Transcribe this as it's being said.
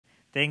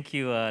Thank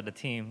you, the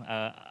team.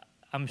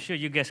 I'm sure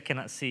you guys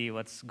cannot see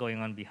what's going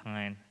on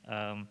behind.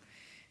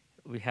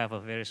 We have a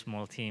very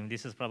small team.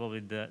 This is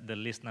probably the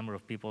least number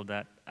of people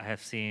that I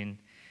have seen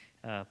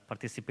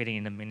participating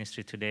in the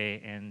ministry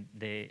today, and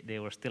they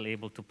were still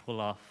able to pull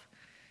off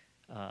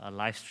a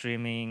live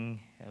streaming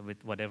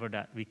with whatever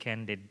that we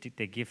can.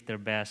 They give their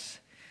best.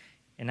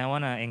 And I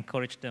want to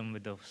encourage them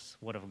with the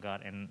Word of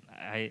God, and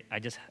I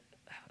just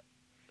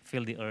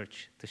feel the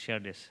urge to share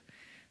this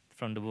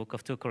from the book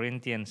of 2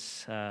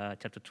 Corinthians,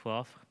 chapter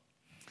 12.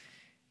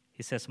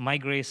 He says, "My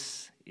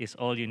grace is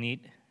all you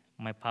need.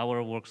 My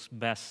power works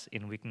best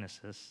in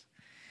weaknesses.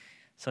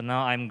 So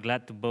now I'm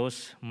glad to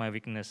boast my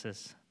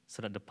weaknesses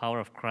so that the power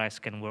of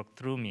Christ can work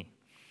through me.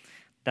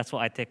 That's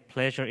why I take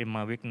pleasure in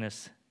my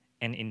weakness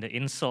and in the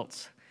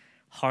insults,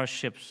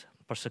 hardships,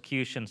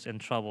 persecutions, and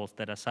troubles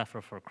that I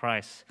suffer for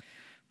Christ.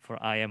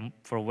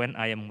 For when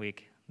I am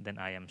weak, then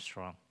I am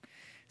strong."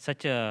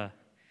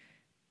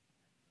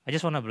 I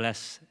just want to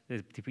bless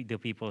the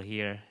people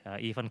here.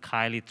 Even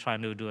Kylie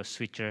trying to do a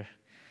switcher.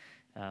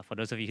 For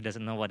those of you who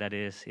doesn't know what that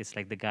is, it's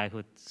like the guy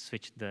who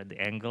switched the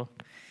angle.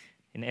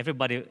 And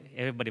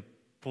everybody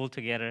pull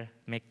together,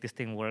 make this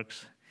thing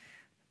works.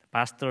 The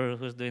pastor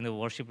who's doing the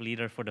worship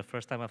leader for the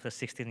first time after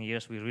 16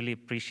 years, we really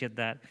appreciate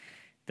that.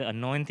 The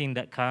anointing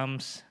that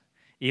comes,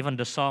 even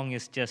the song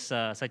is just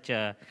such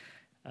a,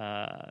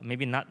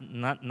 maybe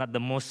not the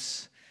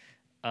most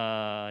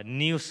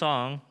new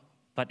song,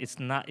 but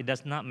it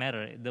does not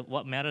matter.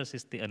 What matters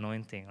is the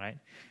anointing, right?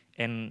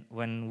 And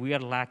when we are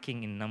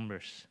lacking in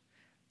numbers,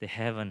 the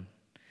heaven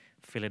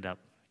fill it up.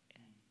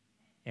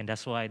 And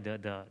that's why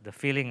the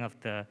feeling of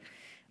the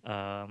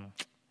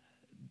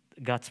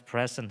God's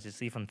presence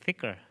is even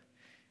thicker,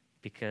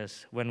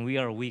 because when we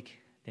are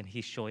weak, then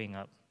He's showing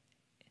up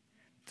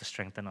to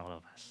strengthen all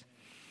of us.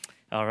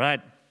 All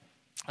right.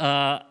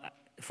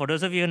 For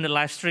those of you in the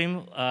live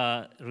stream,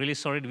 really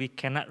sorry we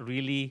cannot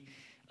really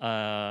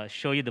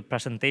show you the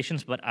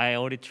presentations, but I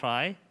already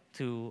tried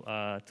to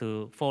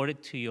forward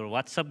it to your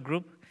WhatsApp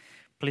group.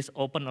 Please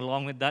open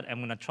along with that. I'm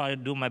going to try to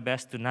do my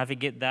best to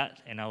navigate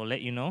that, and I will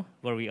let you know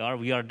where we are.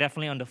 We are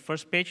definitely on the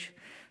first page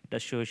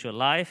that shows your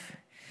life.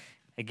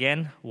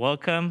 Again,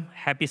 welcome.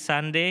 Happy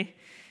Sunday.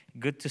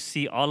 Good to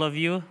see all of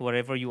you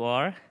wherever you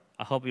are.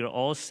 I hope you're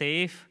all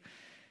safe,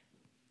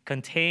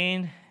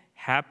 contained,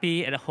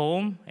 happy at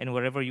home, and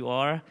wherever you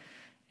are.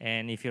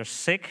 And if you're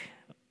sick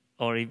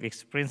or if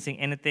experiencing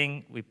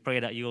anything, we pray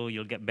that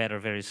you'll get better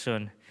very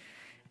soon.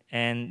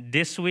 And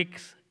this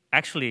week,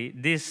 actually,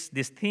 this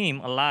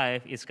theme,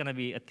 Alive, is going to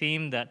be a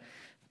theme that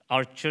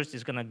our church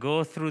is going to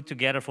go through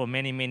together for for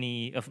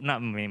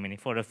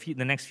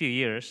the next few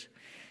years.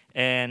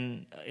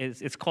 And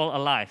it's called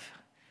Alive.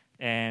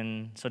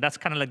 And so that's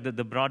kind of like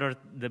the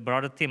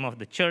broader theme of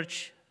the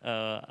church,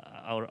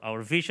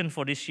 our vision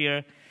for this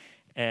year.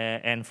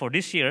 And for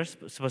this year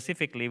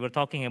specifically, we're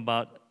talking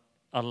about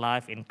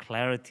Alive in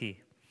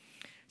clarity.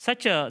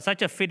 Such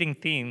a fitting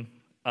theme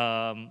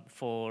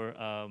for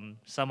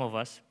some of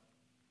us,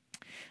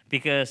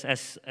 because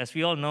as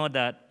we all know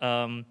that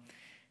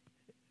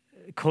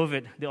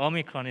COVID, the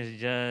Omicron,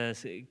 is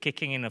just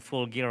kicking in a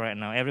full gear right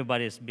now.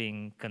 Everybody is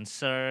being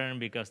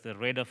concerned because the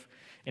rate of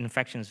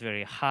infection is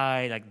very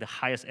high, like the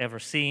highest ever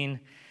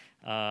seen.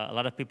 A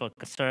lot of people are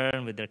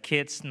concerned with their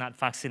kids not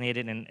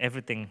vaccinated and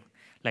everything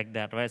like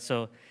that, right?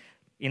 So,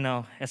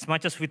 as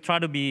much as we try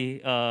to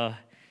be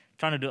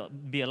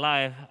be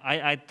alive,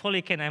 I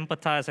totally can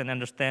empathize and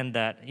understand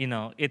that,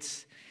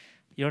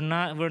 we're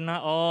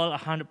not all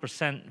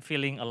 100%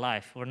 feeling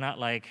alive. We're not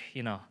like,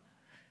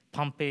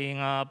 pumping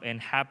up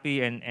and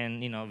happy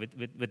and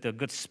with a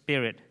good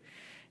spirit.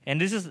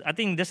 And I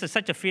think this is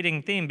such a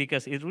fitting theme,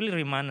 because it really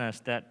reminds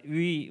us that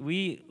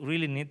we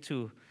really need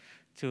to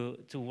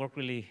work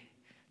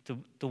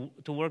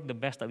to work the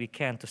best that we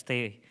can to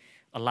stay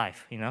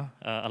alive,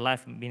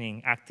 alive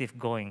meaning active,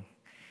 going.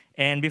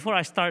 And before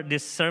I start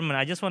this sermon,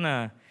 I just want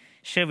to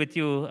share with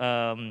you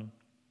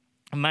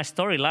my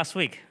story last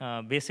week.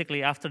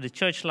 Basically, after the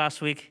church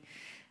last week,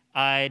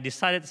 I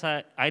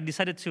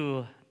decided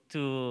to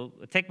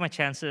take my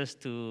chances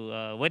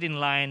to wait in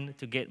line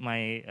to get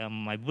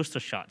my booster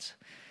shots.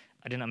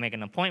 I did not make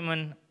an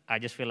appointment. I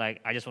just feel like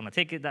I just want to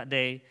take it that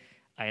day.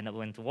 I ended up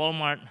went to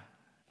Walmart,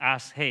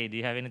 asked, "Hey, do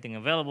you have anything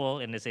available?"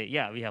 And they say,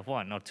 "Yeah, we have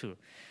one or two."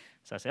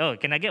 So I said, "Oh,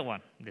 can I get one?"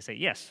 They say,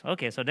 "Yes."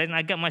 Okay, so then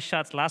I got my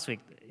shots last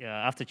week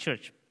after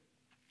church.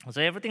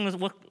 So everything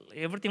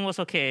was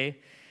okay.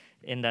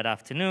 In that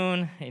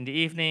afternoon, in the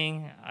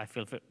evening, I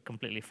feel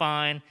completely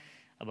fine.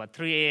 About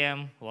 3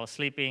 a.m. while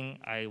sleeping,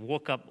 I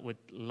woke up with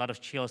a lot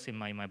of chills in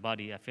my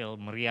body. I feel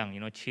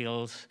meriang,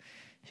 chills,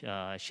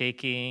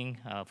 shaking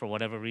for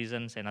whatever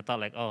reasons. And I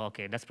thought like, oh,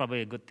 okay, that's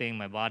probably a good thing.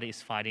 My body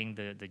is fighting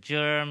the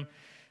germ.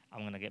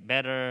 I'm going to get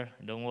better.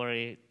 Don't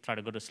worry. Try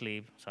to go to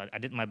sleep. So I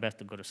did my best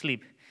to go to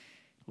sleep.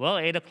 Well,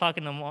 8 o'clock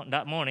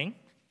that morning,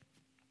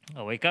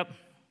 I wake up.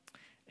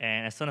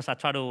 And as soon as I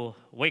try to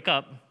wake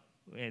up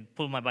and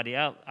pull my body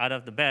out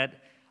of the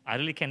bed, I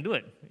really can't do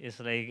it. It's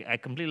like I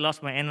completely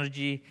lost my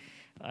energy.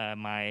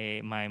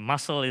 My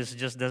muscle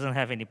just doesn't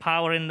have any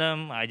power in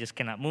them. I just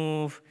cannot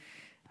move.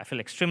 I feel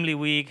extremely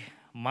weak,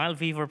 mild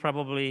fever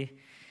probably,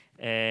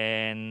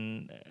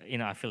 and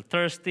I feel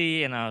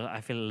thirsty and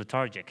I feel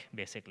lethargic.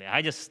 Basically,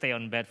 I just stay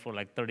on bed for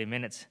like 30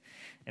 minutes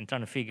and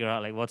trying to figure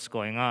out like what's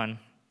going on.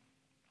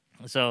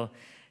 So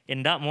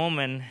in that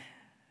moment,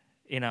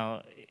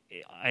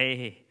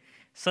 I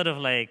sort of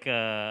like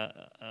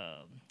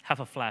have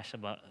a flash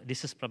about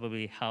this is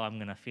probably how I'm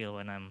gonna feel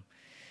when I'm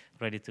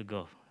ready to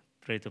go,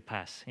 ready to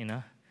pass.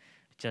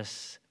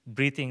 Just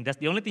breathing. That's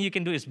the only thing you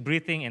can do is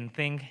breathing and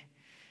think.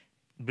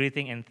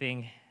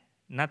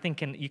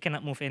 You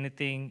cannot move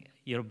anything.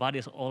 Your body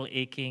is all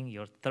aching.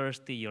 You're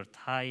thirsty. You're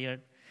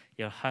tired.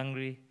 You're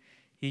hungry.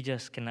 You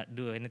just cannot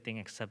do anything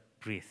except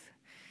breathe.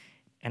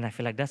 And I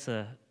feel like that's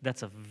a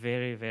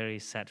very, very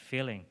sad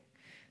feeling.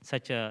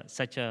 Such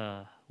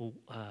a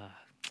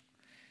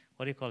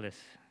what do you call this?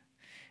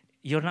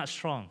 You're not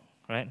strong,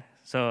 right?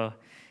 So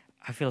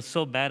I feel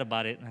so bad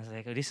about it. And I was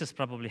like, this is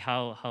probably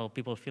how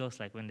people feels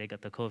like when they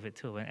got the COVID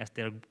too. As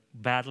they're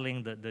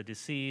battling the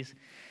disease,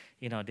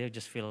 they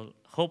just feel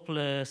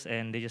hopeless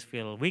and they just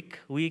feel weak,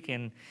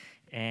 and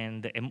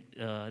the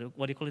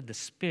what do you call it? The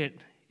spirit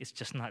is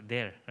just not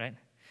there, right?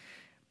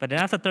 But then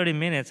after 30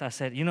 minutes, I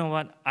said, you know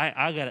what?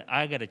 I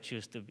gotta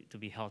choose to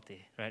be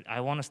healthy, right?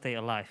 I want to stay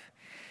alive.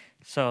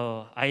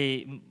 So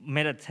I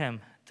made an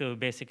attempt to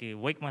basically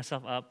wake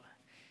myself up.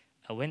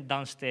 I went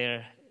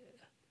downstairs,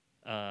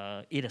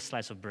 eat a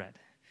slice of bread.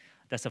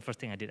 That's the first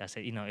thing I did. I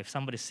said, if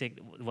somebody's sick,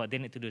 what they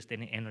need to do is they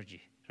need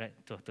energy, right,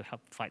 to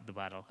help fight the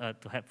battle,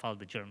 to help fight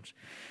the germs.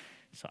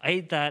 So I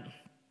ate that,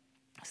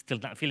 still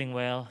not feeling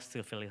well,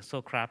 still feeling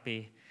so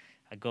crappy.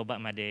 I go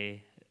about my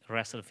day,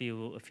 rest a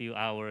few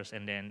hours,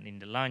 and then in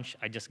the lunch,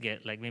 I just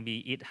get like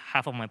maybe eat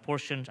half of my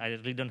portions. I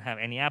really don't have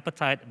any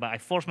appetite, but I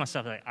force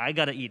myself, like, I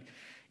gotta eat.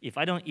 If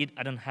I don't eat,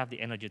 I don't have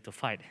the energy to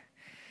fight.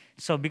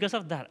 So because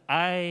of that,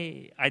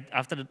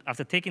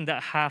 after taking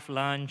that half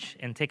lunch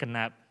and take a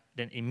nap,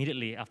 then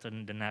immediately after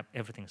the nap,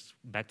 everything's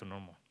back to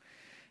normal.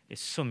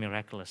 It's so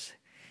miraculous.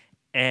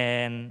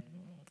 And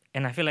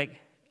I feel like,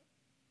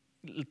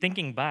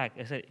 thinking back,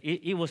 I said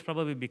it was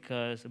probably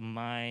because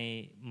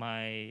my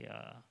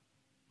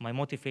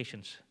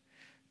motivations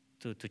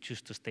to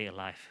choose to stay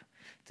alive,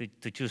 to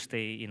choose to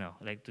stay,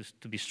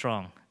 to be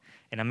strong.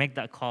 And I make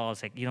that call,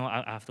 it's like,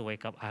 I have to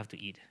wake up, I have to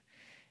eat.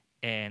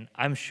 And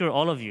I'm sure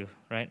all of you,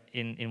 right,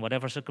 in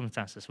whatever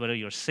circumstances, whether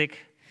you're sick,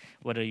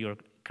 whether you're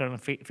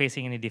currently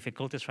facing any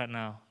difficulties right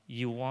now,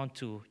 you want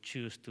to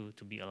choose to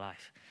be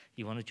alive.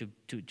 You want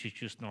to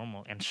choose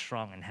normal and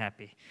strong and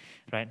happy,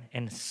 right?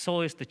 And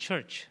so is the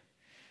church.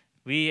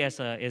 We as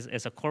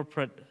a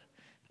corporate,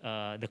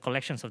 the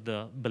collections of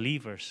the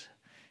believers,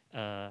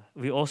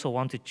 we also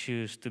want to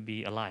choose to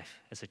be alive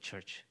as a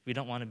church. We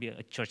don't want to be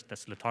a church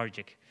that's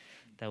lethargic,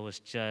 that was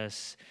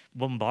just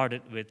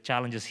bombarded with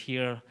challenges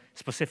here,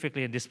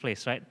 specifically in this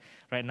place, right?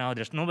 Right now,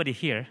 there's nobody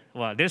here.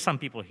 Well, there's some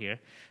people here.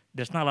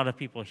 There's not a lot of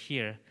people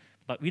here,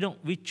 but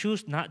we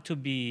choose not to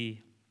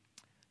be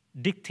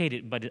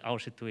dictated by our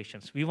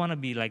situations. We want to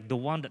be like the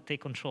one that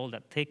take control,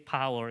 that take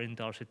power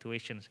into our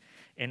situations.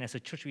 And as a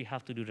church, we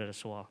have to do that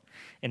as well.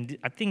 And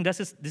I think this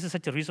is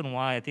such a reason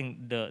why I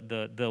think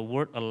the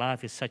word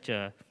alive is such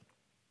a,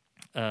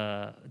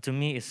 to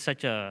me, is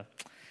such a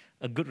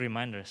good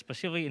reminder,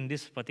 especially in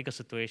this particular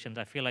situation.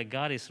 I feel like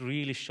God is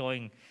really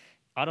showing,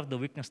 out of the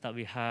weakness that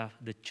we have,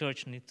 the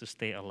church needs to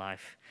stay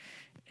alive.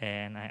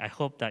 And I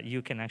hope that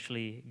you can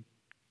actually,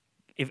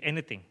 if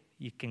anything,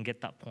 you can get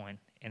that point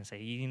and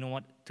say, you know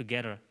what,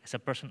 together, as a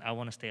person, I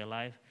want to stay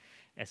alive.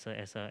 As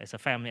a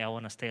family, I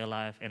want to stay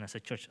alive. And as a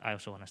church, I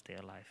also want to stay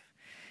alive.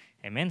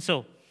 Amen.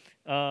 So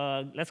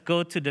let's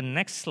go to the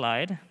next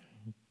slide.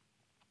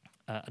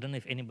 I don't know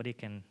if anybody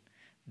can,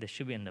 they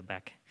should be in the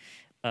back.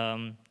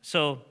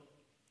 So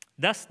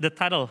that's the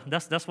title.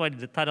 That's why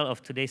the title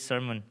of today's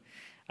sermon,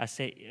 I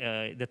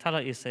say, the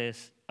title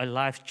says,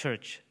 Alive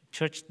Church,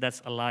 Church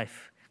That's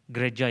Alive,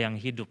 Gereja Yang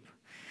Hidup.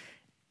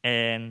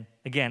 And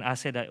again, I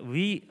say that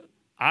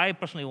I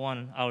personally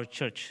want our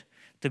church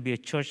to be a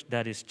church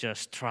that is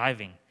just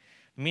thriving.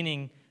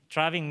 Meaning,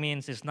 thriving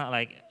means it's not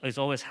like it's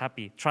always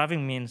happy.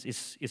 Thriving means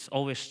it's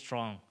always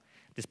strong,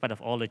 despite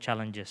of all the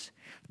challenges.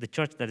 The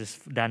church that is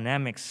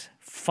dynamics,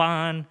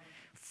 fun,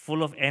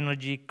 full of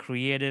energy,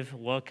 creative,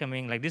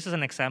 welcoming. Like this is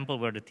an example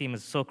where the team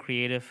is so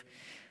creative.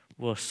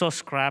 We're so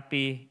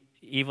scrappy.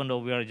 Even though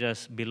we are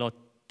just below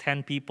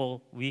 10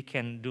 people, we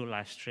can do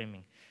live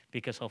streaming.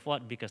 Because of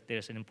what? Because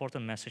there's an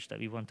important message that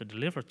we want to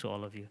deliver to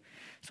all of you.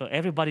 So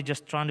everybody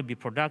just trying to be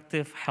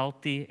productive,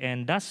 healthy,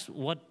 and that's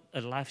what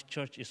a life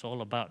church is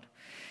all about.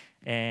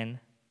 And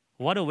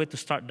what a way to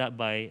start that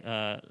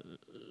by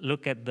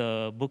look at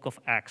the book of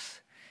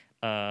Acts,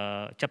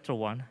 chapter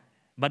 1.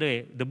 By the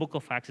way, the book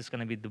of Acts is going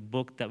to be the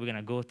book that we're going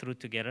to go through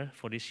together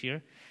for this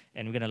year,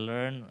 and we're going to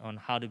learn on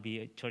how to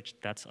be a church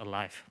that's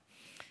alive.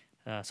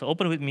 So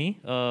open with me,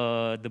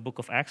 the book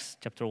of Acts,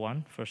 chapter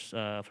 1,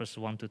 verse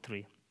 1 to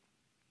 3.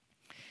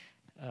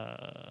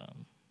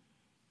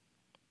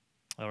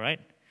 All right.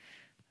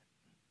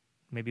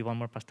 Maybe one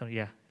more, Pastor.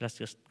 Yeah, let's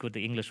just go to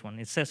the English one.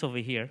 It says over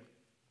here,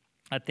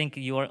 I think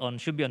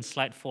should be on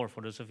slide 4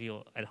 for those of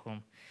you at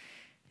home.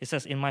 It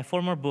says, in my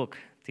former book,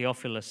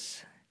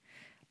 Theophilus,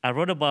 I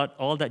wrote about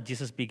all that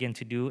Jesus began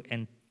to do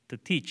and to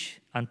teach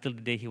until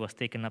the day he was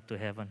taken up to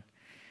heaven,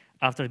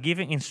 after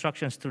giving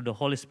instructions through the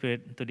Holy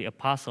Spirit to the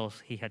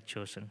apostles he had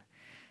chosen.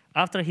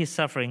 After his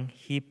suffering,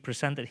 he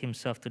presented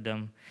himself to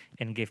them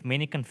and gave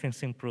many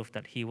convincing proof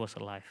that he was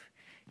alive.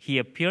 He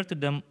appeared to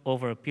them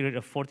over a period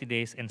of 40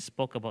 days and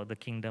spoke about the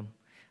kingdom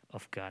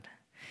of God.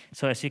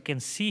 So as you can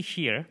see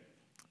here,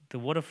 the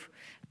word of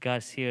God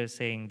is here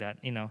saying that,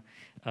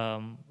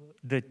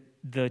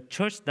 the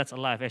church that's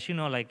alive, as you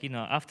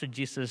know, after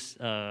Jesus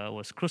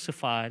was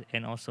crucified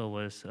and also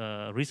was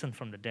risen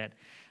from the dead,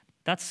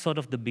 that's sort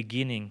of the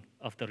beginning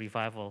of the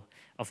revival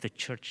of the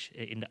church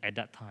at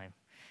that time.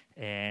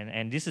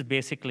 And this is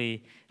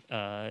basically,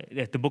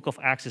 the book of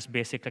Acts is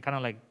basically kind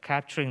of like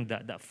capturing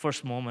that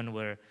first moment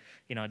where,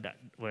 that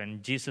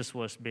when Jesus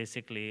was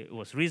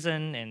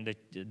risen and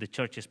the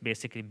church is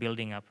basically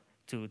building up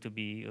to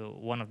be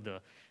one of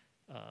the,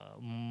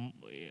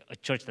 a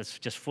church that's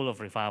just full of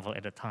revival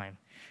at the time,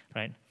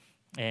 right?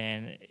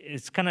 And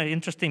it's kind of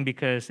interesting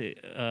because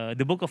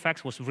the book of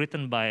Acts was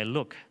written by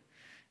Luke.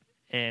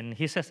 And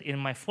he says, in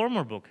my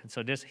former book,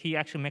 so he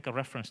actually make a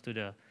reference to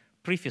the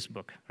previous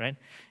book, right?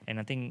 And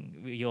I think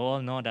you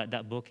all know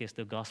that book is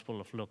the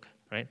Gospel of Luke,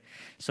 right?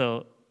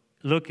 So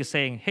Luke is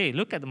saying, hey,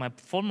 look at my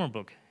former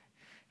book.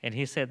 And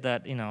he said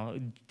that,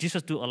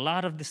 Jesus do a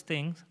lot of these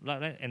things,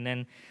 right? And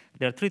then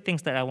there are three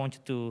things that I want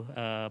you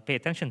to pay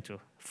attention to.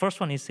 First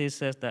one, he says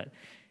that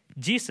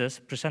Jesus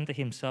presented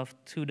himself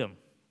to them,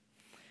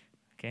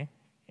 okay?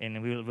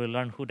 And we'll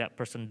learn who that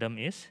person them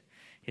is.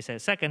 He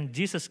said, second,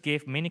 Jesus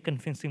gave many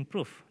convincing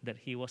proof that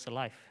he was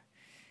alive.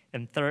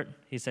 And third,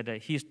 he said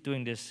that he's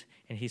doing this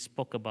and he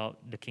spoke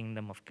about the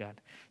kingdom of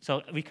God.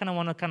 So we kind of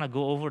want to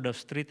go over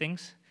those three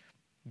things,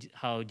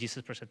 how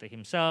Jesus presented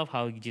himself,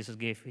 how Jesus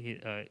gave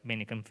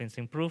many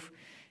convincing proof,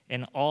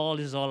 and all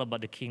is all about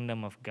the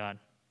kingdom of God.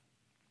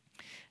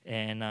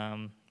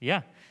 And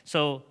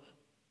so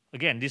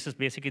again, this is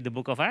basically the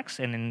book of Acts,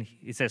 and then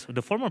it says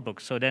the former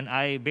book. So then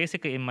I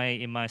basically, in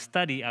my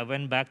study, I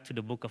went back to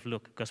the book of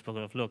Luke, Gospel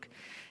of Luke.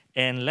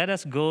 And let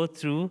us go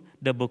through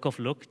the book of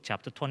Luke,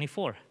 chapter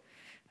 24.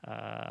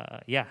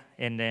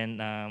 And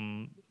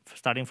then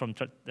starting from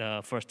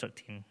verse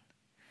 13.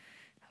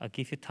 I'll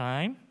give you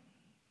time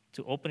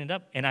to open it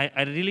up. And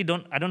I really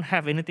don't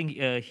have anything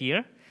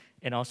here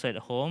and also at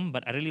home,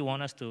 but I really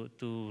want us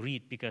to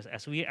read, because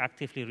as we are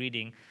actively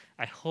reading,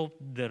 I hope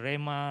the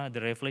Rhema,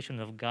 the revelation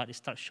of God,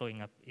 starts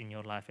showing up in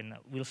your life, and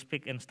we'll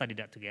speak and study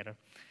that together.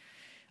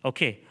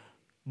 Okay,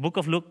 book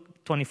of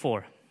Luke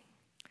 24,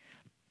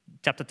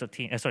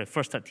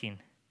 verse 13.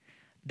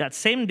 That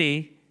same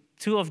day,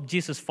 two of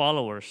Jesus'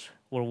 followers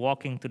were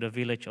walking to the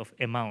village of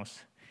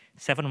Emmaus,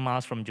 7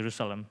 miles from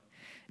Jerusalem.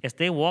 As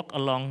they walked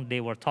along, they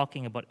were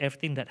talking about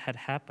everything that had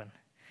happened.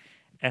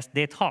 As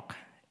they talked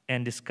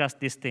and discussed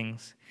these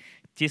things,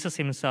 Jesus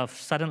himself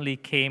suddenly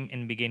came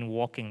and began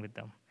walking with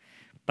them.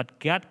 But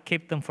God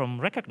kept them from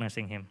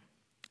recognizing him.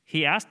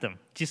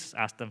 Jesus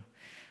asked them,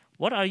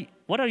 what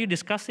are you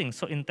discussing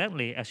so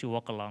intently as you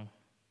walk along?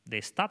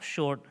 They stopped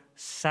short,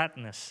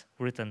 sadness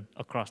written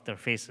across their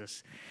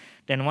faces.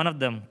 Then one of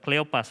them,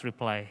 Cleopas,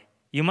 replied,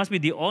 you must be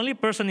the only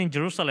person in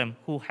Jerusalem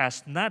who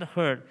has not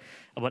heard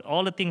about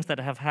all the things that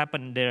have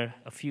happened there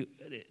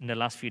in the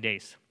last few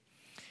days.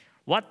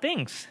 What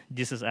things?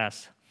 Jesus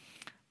asked.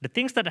 The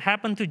things that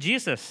happened to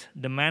Jesus,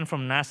 the man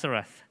from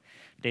Nazareth.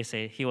 They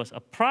say he was a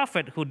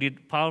prophet who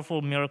did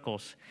powerful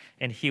miracles,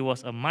 and he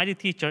was a mighty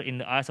teacher in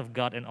the eyes of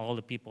God and all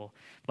the people.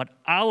 But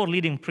our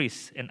leading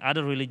priests and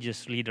other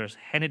religious leaders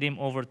handed him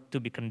over to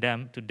be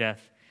condemned to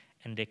death,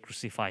 and they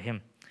crucified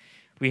him.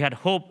 We had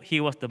hoped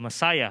he was the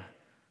Messiah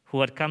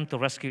who had come to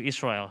rescue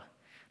Israel.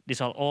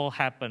 This all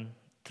happened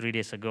 3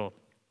 days ago.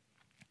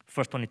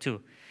 Verse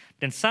 22.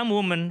 Then some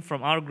women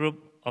from our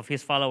group of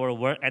his followers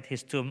were at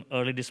his tomb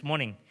early this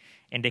morning,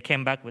 and they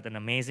came back with an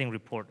amazing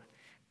report.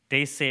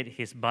 They said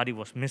his body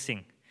was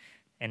missing,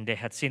 and they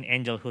had seen an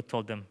angel who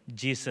told them,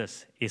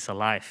 Jesus is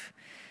alive.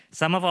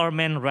 Some of our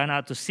men ran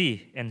out to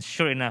see, and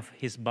sure enough,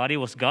 his body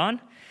was gone,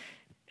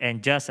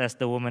 and just as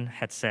the woman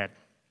had said.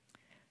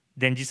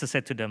 Then Jesus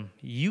said to them,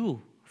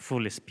 you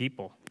foolish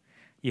people,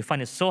 you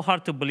find it so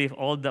hard to believe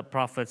all the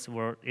prophets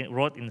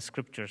wrote in the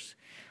scriptures.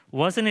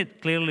 Wasn't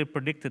it clearly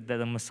predicted that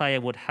the Messiah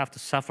would have to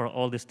suffer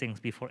all these things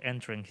before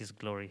entering his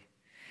glory?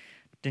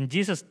 Then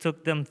Jesus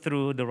took them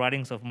through the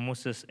writings of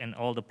Moses and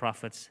all the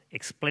prophets,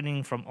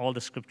 explaining from all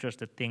the scriptures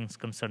the things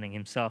concerning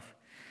himself.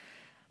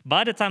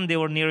 By the time they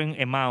were nearing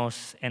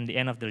Emmaus and the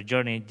end of their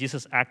journey,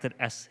 Jesus acted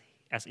as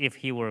if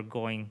he were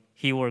going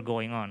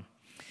on.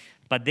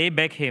 But they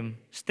begged him,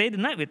 stay the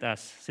night with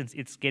us, since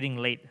it's getting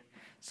late.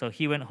 So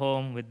he went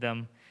home with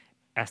them.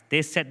 As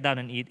they sat down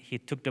and ate, he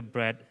took the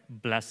bread,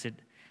 blessed it,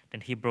 then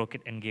he broke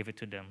it and gave it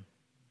to them.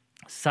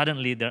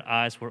 Suddenly their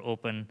eyes were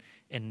opened,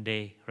 and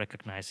they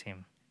recognized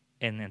him.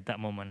 And at that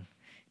moment,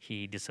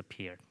 he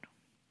disappeared.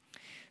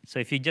 So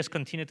if you just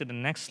continue to the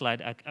next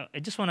slide, I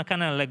just want to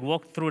kind of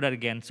walk through that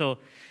again. So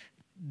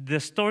the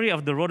story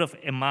of the road of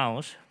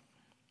Emmaus,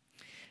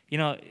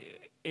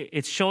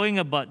 it's showing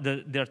about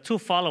their two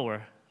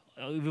followers.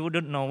 We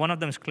wouldn't know. One of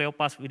them is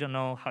Cleopas. We don't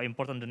know how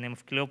important the name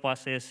of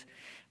Cleopas is,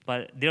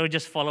 but they're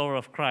just followers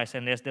of Christ.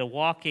 And as they're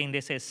walking,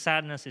 they say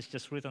sadness is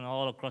just written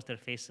all across their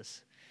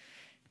faces.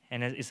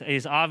 And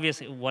it's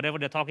obvious whatever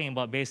they're talking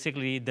about,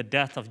 basically the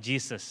death of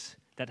Jesus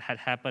that had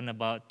happened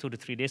about 2 to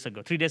 3 days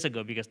ago. 3 days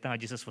ago, because now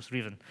Jesus was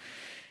risen.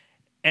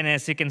 And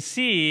as you can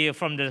see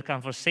from the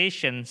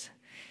conversations,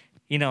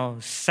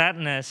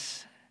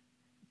 sadness,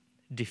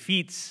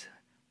 defeats,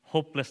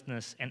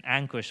 hopelessness, and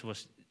anguish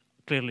was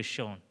clearly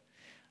shown,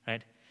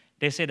 right?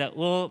 They say that,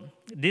 well,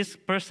 this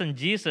person,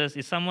 Jesus,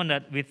 is someone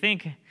that we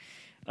think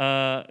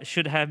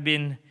should have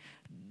been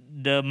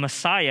the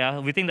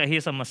Messiah. We think that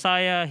he's a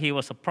Messiah. He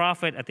was a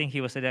prophet. I think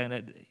he was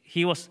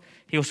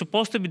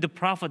supposed to be the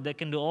prophet that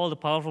can do all the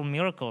powerful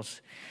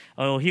miracles.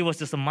 Or he was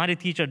just a mighty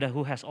teacher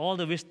who has all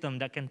the wisdom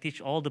that can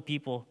teach all the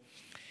people.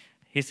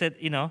 He said,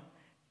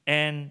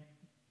 and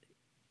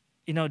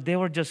they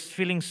were just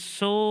feeling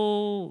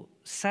so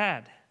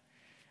sad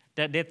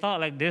that they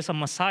thought like there's a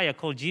Messiah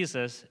called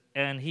Jesus,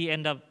 and he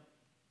ended up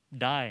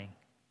dying,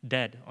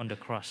 dead on the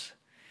cross.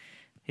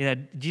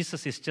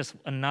 Jesus is just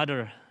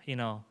another,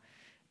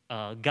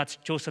 God's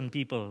chosen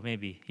people,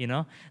 maybe,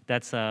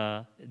 that's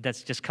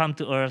just come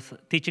to earth,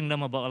 teaching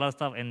them about a lot of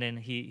stuff, and then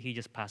he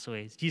just passed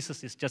away.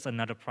 Jesus is just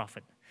another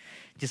prophet.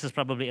 Jesus is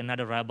probably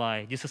another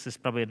rabbi. Jesus is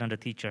probably another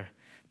teacher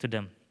to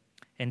them.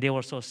 And they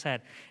were so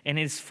sad. And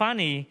it's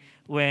funny,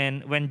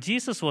 when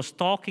Jesus was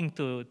talking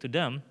to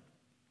them,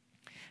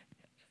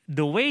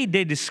 the way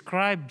they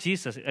describe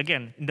Jesus,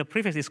 again, in the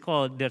preface it's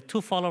called, they're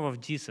two followers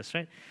of Jesus,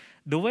 right?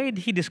 The way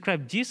he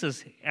described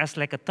Jesus as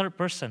like a third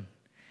person,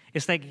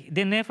 it's like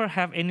they never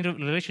have any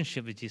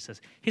relationship with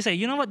Jesus. He said,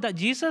 you know what, that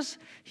Jesus,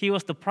 he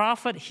was the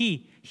prophet,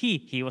 he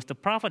was the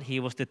prophet, he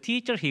was the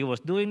teacher, he was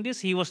doing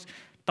this, he was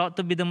thought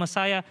to be the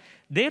Messiah.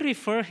 They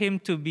refer him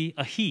to be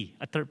a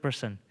third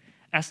person,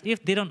 as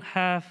if they don't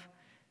have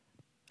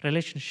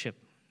relationship.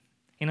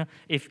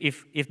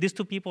 If these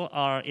two people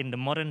are in the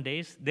modern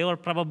days, they were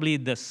probably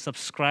the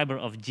subscriber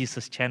of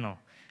Jesus' channel.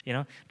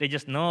 They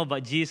just know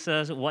about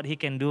Jesus, what he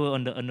can do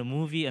on the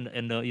movie and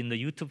in the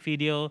YouTube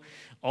video,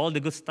 all the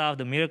good stuff,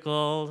 the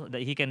miracle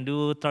that he can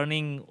do,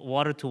 turning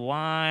water to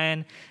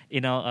wine,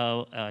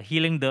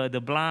 healing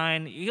the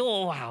blind.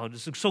 Oh, wow,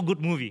 this is so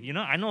good movie.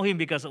 I know him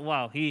because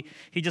wow, he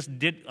just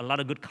did a lot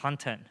of good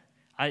content.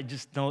 I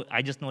just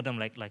know them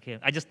like him.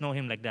 I just know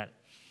him like that.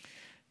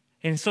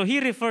 And so he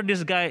referred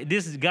this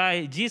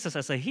guy Jesus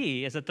as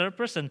a third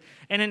person.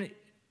 And then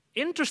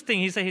interesting,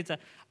 he said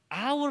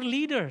our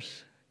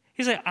leaders.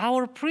 He said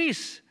our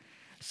priests.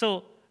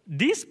 So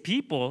these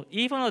people,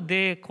 even though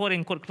they quote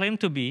unquote claim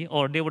to be,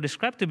 or they were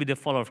described to be the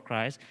follower of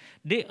Christ,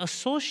 they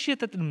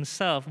associated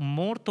themselves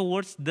more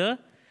towards the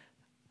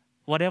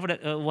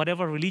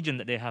whatever religion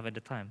that they have at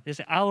the time. They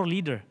say our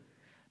leader.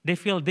 They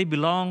feel they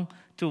belong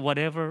to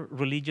whatever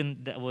religion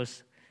that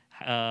was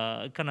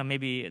kind of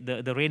maybe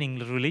the reigning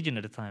religion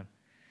at the time,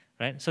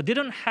 right? So they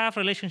don't have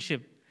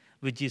relationship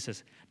with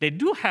Jesus. They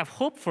do have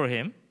hope for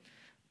him.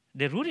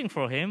 They're rooting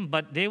for him,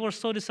 but they were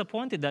so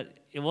disappointed that,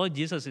 well,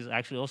 Jesus is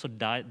actually also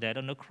dead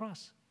on the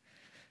cross.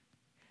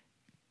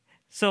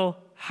 So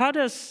how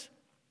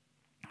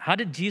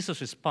did Jesus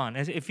respond?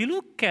 If you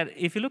look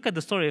at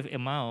the story of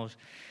Emmaus,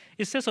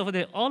 it says over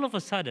there, all of a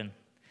sudden,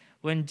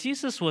 when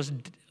Jesus was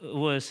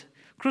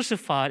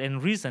crucified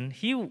and risen,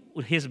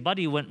 his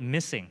body went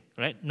missing,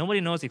 right?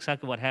 Nobody knows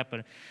exactly what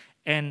happened.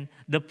 And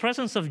the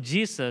presence of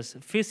Jesus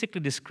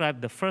physically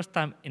described the first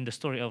time in the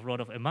story of Road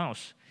of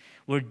Emmaus,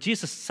 where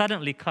Jesus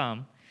suddenly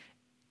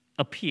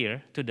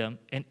appeared to them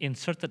and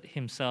inserted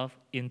himself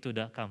into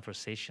the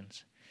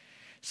conversations.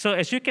 So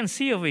as you can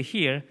see over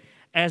here,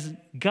 as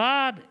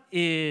God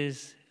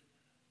is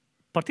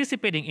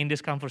participating in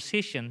these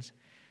conversations,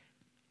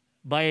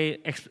 by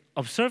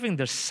observing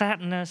the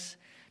sadness,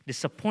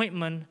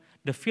 disappointment,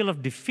 the feel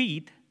of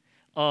defeat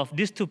of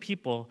these two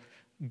people,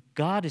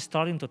 God is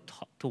starting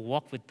to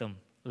walk with them,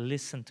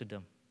 listen to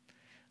them.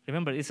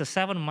 Remember, it's a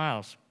 7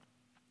 miles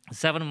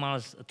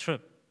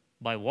trip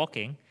by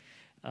walking.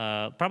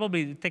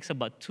 Probably it takes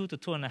about 2 to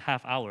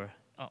 2.5 hours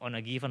on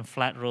a given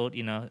flat road,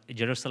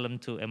 Jerusalem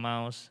to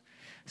Emmaus.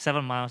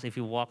 7 miles if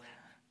you walk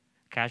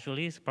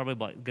casually, it's probably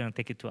going to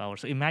take you 2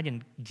 hours. So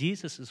imagine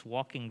Jesus is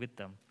walking with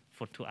them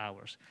for 2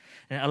 hours.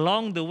 And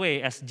along the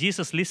way, as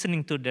Jesus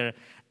listening to their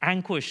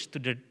anguish, to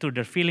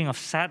their feeling of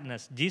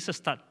sadness, Jesus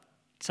start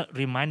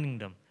reminding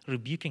them,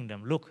 rebuking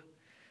them, look,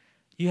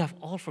 you have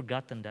all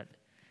forgotten that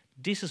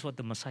this is what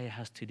the Messiah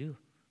has to do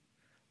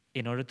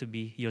in order to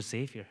be your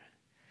Savior.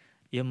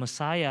 Your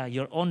Messiah,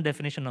 your own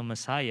definition of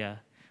Messiah,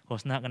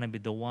 was not going to be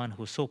the one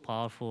who's so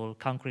powerful,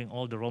 conquering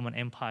all the Roman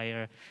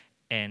Empire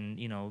and,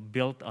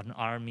 build an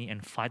army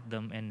and fight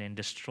them and then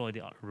destroy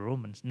the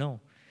Romans. No.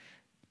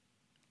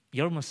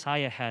 Your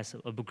Messiah has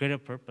a greater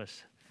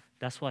purpose.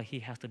 That's why he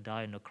has to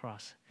die on the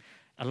cross.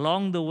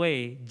 Along the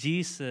way,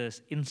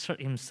 Jesus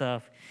inserted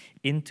himself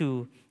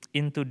into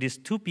these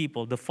two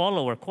people, the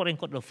follower, quote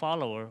unquote, the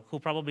follower, who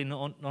probably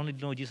only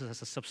know Jesus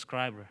as a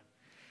subscriber.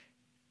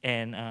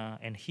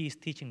 And he's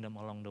teaching them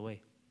along the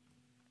way.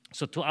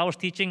 So 2 hours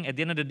teaching, at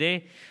the end of the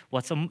day,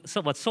 what's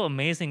so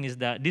amazing is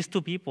that these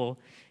two people,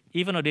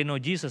 even though they know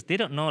Jesus, they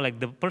don't know, like,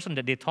 the person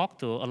that they talk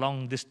to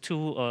along this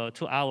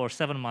 2-hour,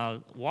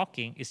 7-mile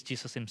walking is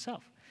Jesus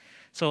himself.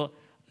 So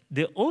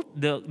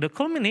the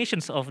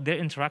culminations of their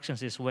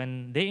interactions is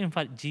when they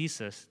invite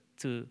Jesus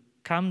to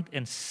come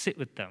and sit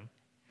with them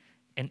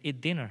and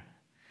eat dinner.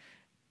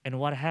 And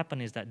what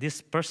happened is that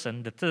this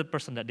person, the third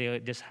person that they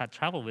just had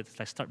traveled with,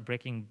 like, start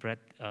breaking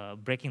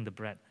the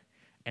bread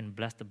and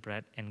bless the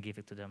bread and give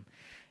it to them.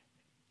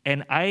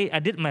 And I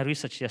did my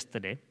research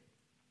yesterday,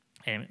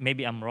 and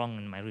maybe I'm wrong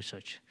in my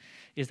research,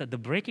 is that the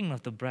breaking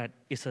of the bread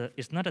is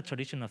not a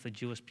tradition of the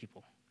Jewish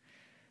people.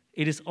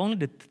 It is only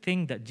the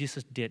thing that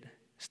Jesus did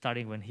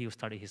starting when he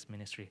started his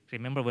ministry.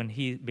 Remember when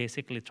he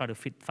basically tried to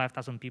feed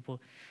 5,000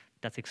 people?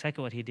 That's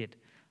exactly what he did.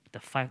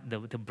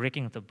 The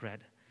breaking of the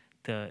bread,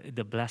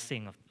 the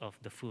blessing of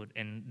the food,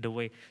 and the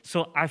way.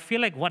 So I feel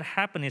like what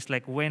happened is,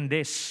 like, when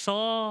they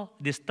saw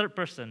this third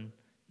person,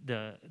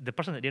 the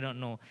person that they don't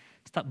know,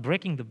 start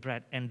breaking the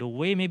bread, and the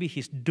way maybe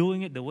he's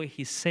doing it, the way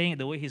he's saying it,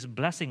 the way he's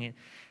blessing it,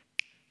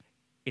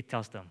 it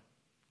tells them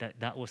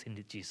that was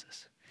indeed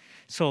Jesus.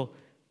 So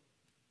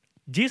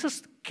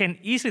Jesus can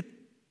easily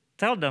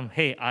tell them,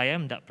 hey, I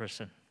am that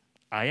person.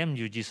 I am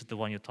you, Jesus, the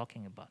one you're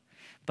talking about.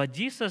 But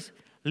Jesus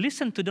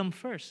listened to them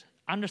first,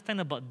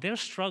 understand about their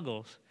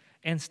struggles,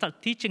 and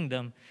start teaching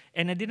them.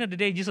 And at the end of the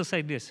day, Jesus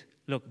said this,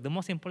 look, the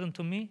most important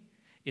to me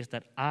is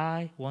that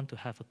I want to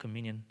have a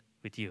communion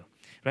with you,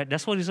 right?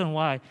 That's the reason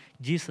why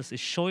Jesus is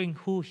showing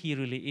who he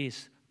really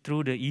is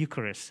through the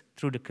Eucharist,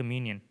 through the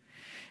communion.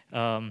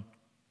 And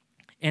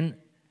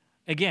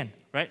again,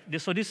 right?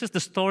 So this is the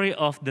story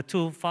of the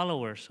two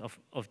followers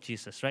of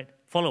Jesus, right?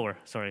 Follower.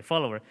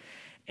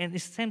 And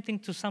it's the same thing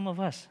to some of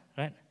us,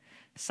 right?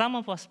 Some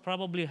of us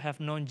probably have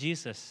known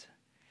Jesus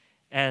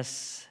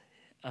as,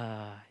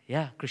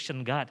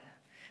 Christian God.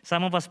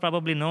 Some of us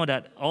probably know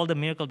that all the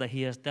miracles that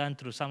he has done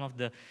through some of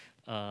the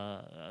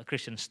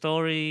Christian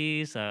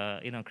stories.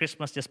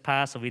 Christmas just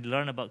passed, so we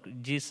learn about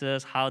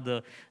Jesus, how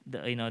the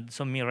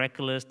so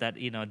miraculous that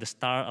the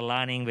star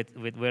aligning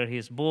with where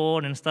he's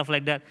born and stuff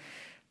like that.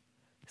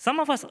 Some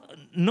of us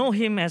know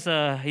him as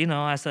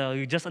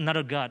just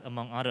another God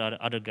among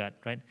other God,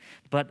 right?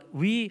 But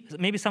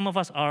maybe some of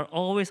us are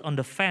always on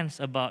the fence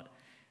about,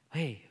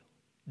 hey,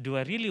 do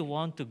I really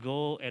want to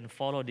go and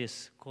follow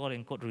this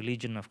quote-unquote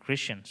religion of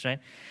Christians, right?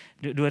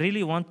 Do I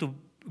really want to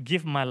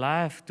give my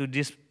life to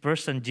this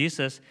person,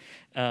 Jesus,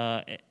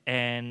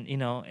 and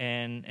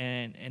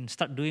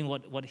start doing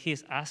what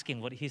he's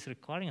asking, what he's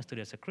requiring us to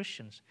do as a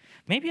Christians?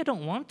 Maybe I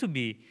don't want to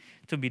be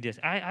this.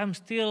 I'm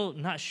still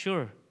not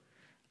sure.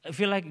 I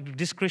feel like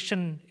this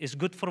Christian is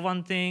good for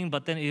one thing,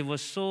 but then it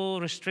was so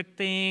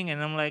restricting,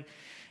 and I'm like,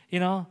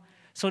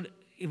 so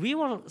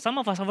some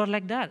of us were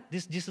like that.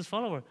 This Jesus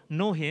follower,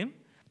 know him,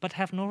 but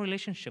have no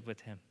relationship with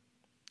him,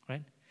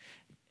 right?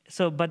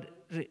 So,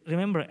 but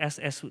remember, as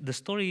the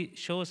story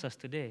shows us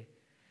today,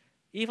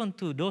 even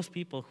to those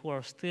people who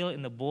are still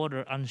in the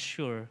border,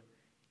 unsure,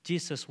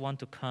 Jesus wants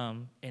to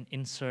come and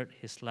insert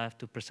his life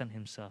to present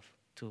himself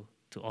to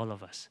all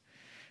of us.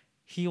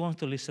 He wants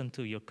to listen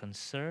to your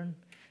concern.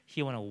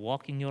 He wants to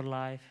walk in your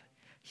life.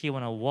 He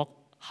wants to walk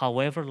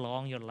however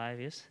long your life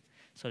is,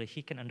 so that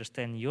he can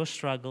understand your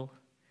struggle,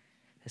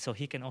 and so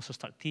he can also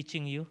start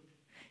teaching you.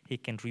 He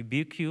can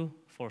rebuke you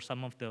for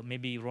some of the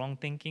maybe wrong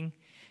thinking.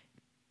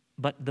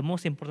 But the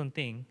most important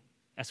thing,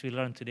 as we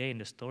learned today in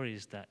the story,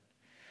 is that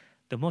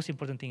the most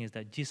important thing is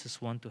that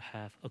Jesus wants to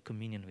have a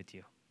communion with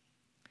you.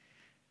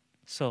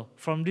 So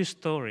from this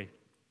story,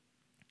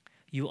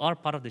 you are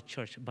part of the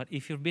church, but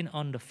if you've been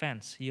on the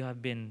fence, you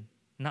have been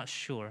not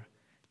sure,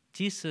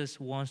 Jesus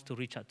wants to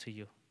reach out to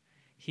you.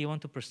 He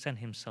wants to present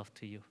himself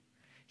to you.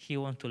 He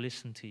wants to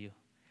listen to you.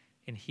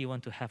 And he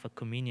wants to have a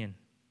communion.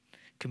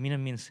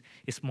 Communion means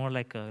it's more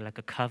like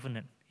a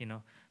covenant,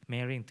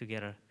 marrying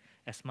together.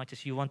 As much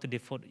as you want to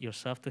devote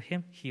yourself to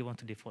him, he wants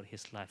to devote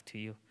his life to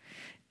you.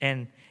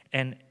 And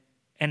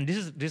this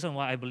is the reason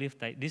why I believe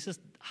that this is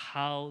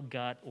how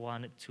God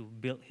wanted to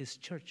build his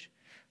church,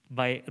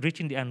 by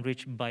reaching the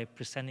unreached, by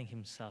presenting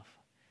himself,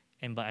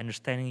 and by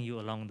understanding you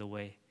along the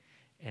way.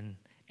 And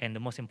the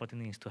most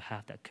important thing is to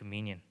have that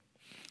communion.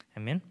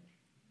 Amen?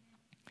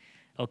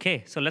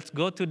 Okay, so let's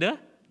go to the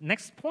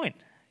next point.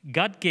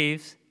 God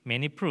gives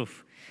many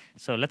proof.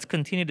 So let's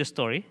continue the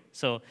story.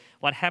 So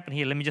what happened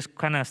here, let me just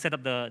kind of set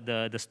up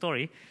the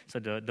story. So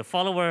the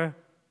follower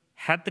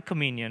had the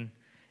communion,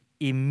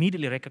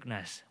 immediately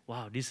recognized,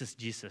 wow, this is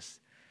Jesus.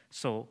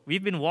 So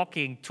we've been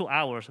walking 2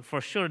 hours. For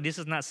sure, this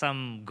is not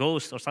some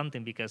ghost or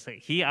something, because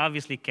he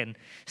obviously can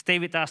stay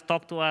with us,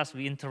 talk to us.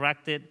 We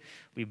interacted.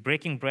 We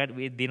breaking bread.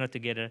 We ate dinner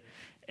together.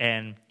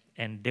 And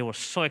they were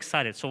so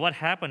excited. So what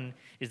happened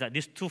is that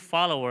these two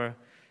followers,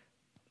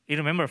 you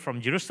remember, from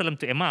Jerusalem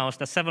to Emmaus,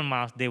 that's 7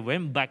 miles, they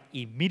went back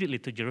immediately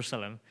to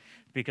Jerusalem,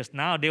 because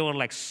now they were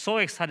like so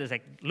excited. It's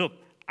like, look,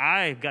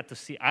 I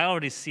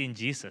already seen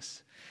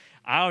Jesus.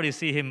 I already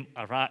see him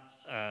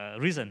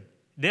risen.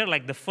 They're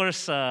like the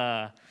first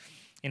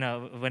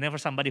whenever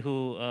somebody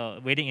who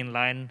waiting in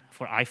line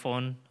for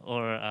iPhone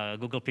or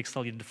Google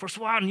Pixel, you're the first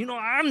one.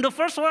 I'm the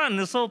first one.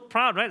 They're so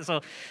proud, right?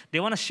 So they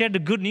want to share the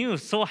good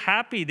news. So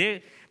happy.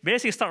 They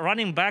basically start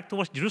running back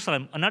towards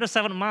Jerusalem. Another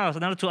 7 miles,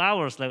 another 2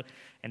 hours.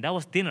 And that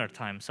was dinner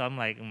time. So I'm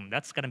like,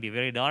 that's going to be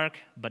very dark.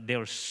 But they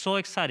were so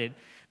excited.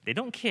 They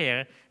don't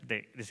care.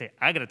 They say,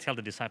 I got to tell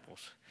the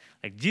disciples.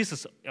 Like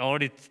Jesus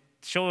already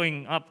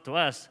showing up to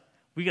us.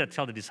 We got to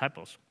tell the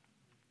disciples.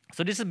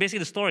 So this is basically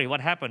the story.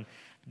 What happened?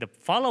 The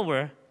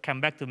follower came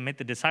back to meet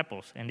the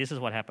disciples, and this is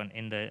what happened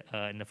in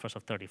the verse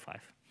of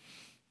 35.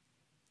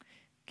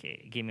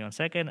 Okay, give me 1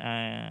 second.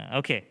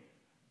 Okay.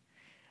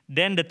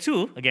 Then the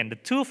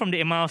two from the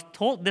Emmaus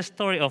told the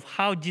story of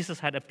how Jesus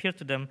had appeared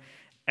to them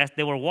as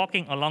they were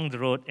walking along the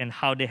road and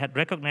how they had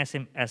recognized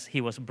him as he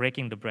was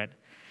breaking the bread.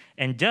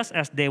 And just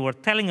as they were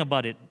telling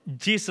about it,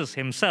 Jesus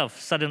himself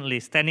suddenly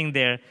standing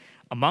there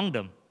among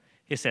them.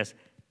 He says,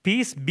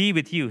 "Peace be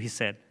with you," he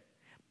said.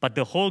 But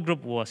the whole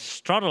group was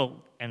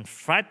startled and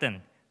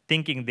frightened,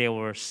 thinking they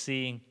were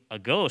seeing a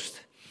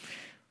ghost.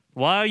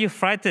 "Why are you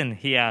frightened?"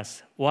 he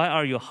asked. "Why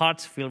are your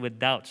hearts filled with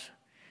doubts?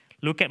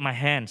 Look at my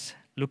hands,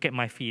 look at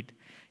my feet.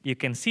 You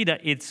can see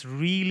that it's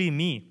really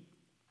me.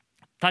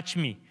 Touch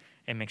me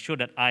and make sure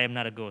that I am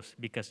not a ghost,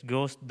 because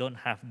ghosts don't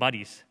have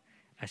bodies,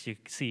 as you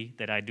see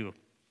that I do."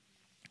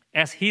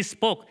 As he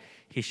spoke,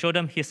 he showed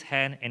them his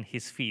hand and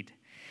his feet.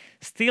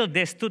 Still,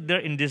 they stood there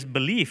in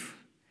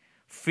disbelief,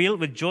 filled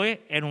with joy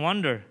and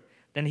wonder.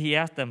 Then he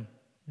asked them,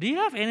 "Do you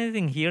have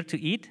anything here to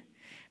eat?"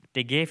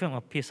 They gave him a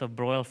piece of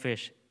broiled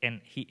fish,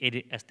 and he ate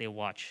it as they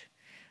watched.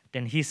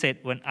 Then he said,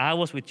 "When I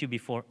was with you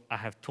before, I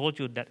have told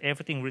you that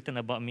everything written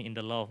about me in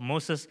the law of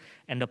Moses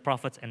and the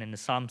prophets and in the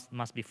Psalms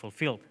must be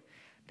fulfilled."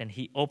 Then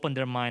he opened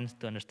their minds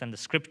to understand the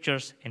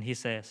scriptures, and he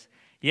says,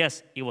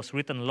 "Yes, it was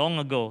written long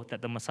ago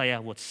that the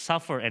Messiah would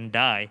suffer and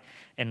die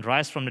and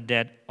rise from the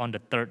dead on the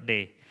third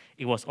day.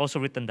 It was also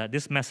written that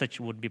this message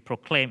would be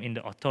proclaimed in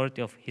the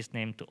authority of his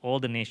name to all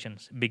the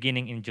nations,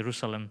 beginning in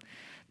Jerusalem.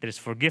 There is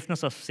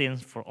forgiveness of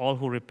sins for all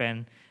who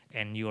repent,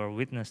 and you are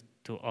witness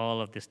to all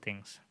of these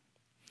things."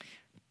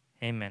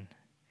 Amen.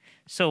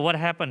 So what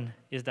happened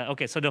is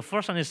that, so the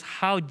first one is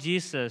how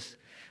Jesus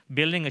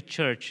building a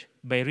church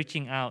by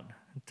reaching out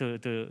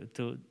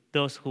to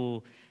those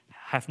who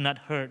have not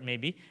heard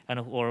maybe,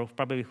 or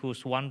probably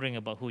who's wondering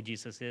about who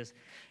Jesus is.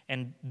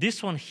 And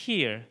this one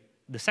here,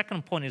 the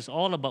second point, is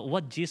all about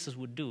what Jesus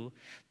would do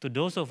to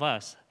those of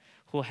us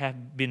who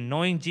have been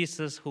knowing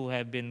Jesus, who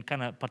have been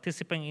kind of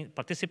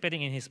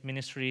participating in his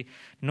ministry,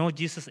 know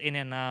Jesus in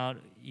and out.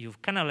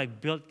 You've kind of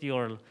like built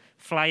your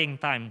flying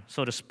time,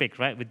 so to speak,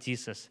 right, with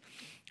Jesus.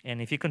 And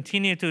if you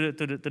continue to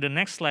the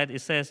next slide,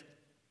 it says,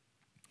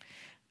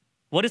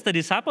 what is the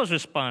disciples'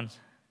 response?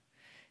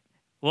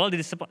 Well, the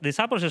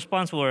disciples'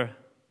 response were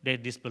they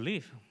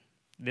disbelieve.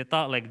 They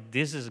thought like,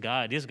 this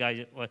guy,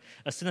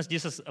 as soon as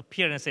Jesus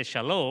appeared and said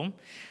shalom,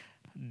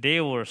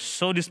 they were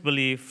so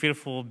disbelieved,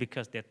 fearful,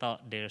 because they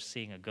thought they were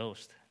seeing a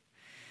ghost.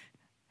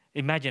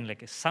 Imagine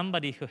like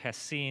somebody who has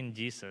seen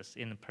Jesus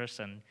in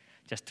person.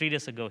 Just 3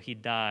 days ago, he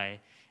died,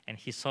 and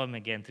he saw him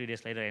again 3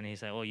 days later, and he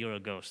said, "Oh, you're a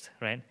ghost,"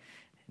 right?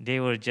 They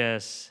were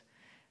just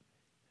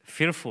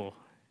fearful.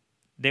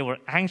 They were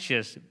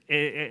anxious.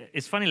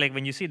 It's funny, like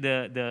when you see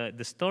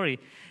the story,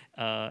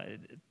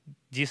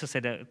 Jesus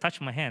said, "Touch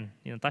my hand,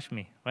 touch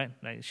me," right?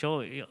 Like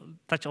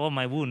touch all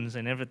my wounds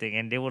and everything.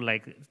 And they were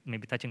like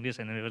maybe touching this,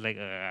 and they were like,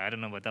 "I don't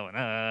know about that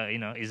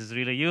one. Is this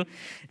really you?"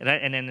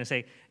 Right? And then they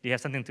say, "Do you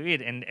have something to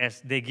eat?" And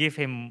as they give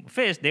him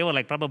fish, they were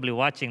like probably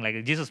watching,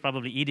 like Jesus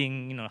probably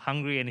eating,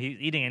 hungry, and he's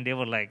eating, and they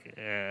were like,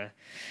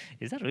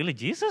 "Is that really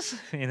Jesus?"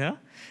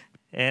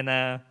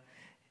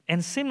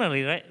 And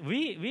similarly, right?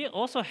 We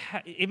also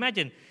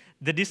imagine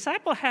the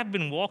disciples have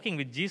been walking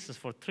with Jesus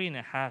for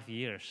 3.5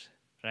 years.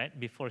 Right,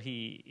 before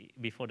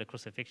the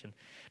crucifixion.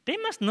 They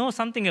must know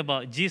something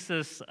about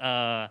Jesus'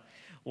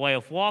 way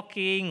of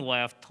walking,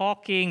 way of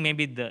talking,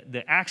 maybe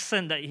the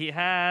accent that he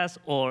has,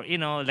 or,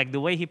 like the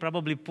way he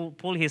probably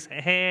pull his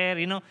hair,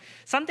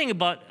 something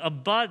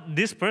about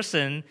this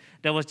person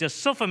that was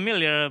just so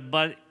familiar,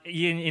 but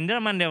in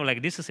their mind, they were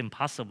like, this is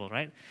impossible,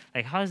 right?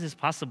 Like, how is this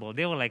possible?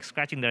 They were like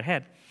scratching their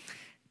head.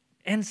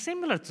 And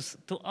similar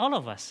to all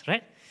of us,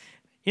 right?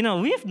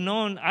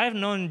 I've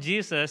known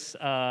Jesus.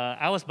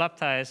 I was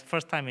baptized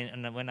first time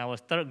when I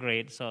was 3rd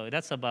grade, so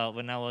that's about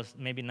when I was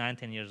maybe 9,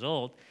 10 years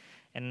old.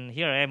 And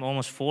here I am,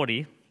 almost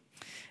 40.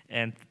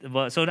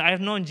 So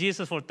I've known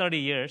Jesus for 30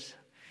 years.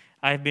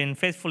 I've been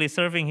faithfully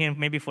serving him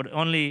maybe for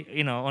only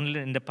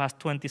in the past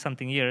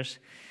 20-something years.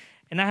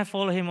 And I have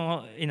followed him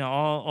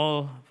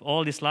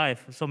all this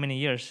life, so many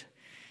years.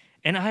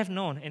 And I have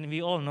known, and we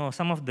all know,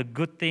 some of the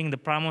good things, the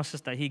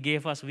promises that he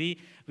gave us. We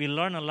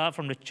learn a lot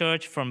from the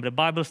church, from the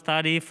Bible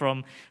study,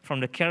 from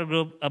the care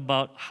group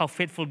about how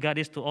faithful God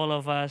is to all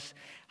of us,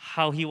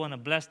 how he want to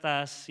bless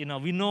us.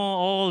 We know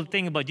all the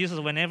things about Jesus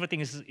when everything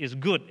is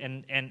good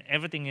and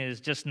everything is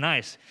just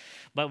nice.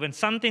 But when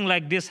something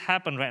like this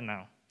happens right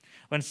now,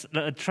 when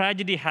a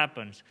tragedy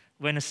happens,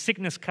 when a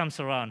sickness comes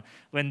around,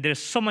 when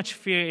there's so much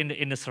fear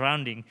in the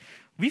surrounding,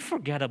 we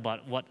forget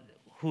about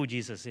who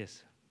Jesus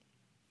is.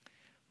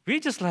 We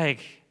just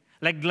like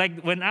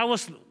when I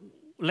was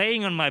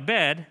laying on my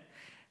bed,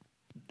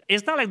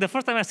 it's not like the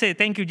first time I say,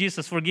 thank you,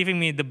 Jesus, for giving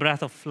me the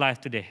breath of life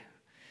today.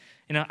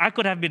 I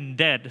could have been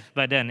dead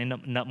by then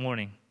in that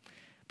morning.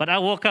 But I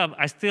woke up,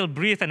 I still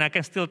breathe, and I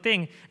can still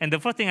think. And the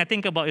first thing I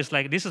think about is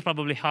like, this is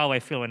probably how I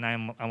feel when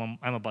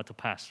I'm about to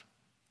pass.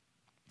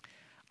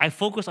 I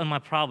focus on my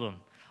problem.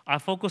 I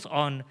focus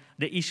on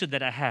the issue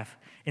that I have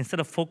instead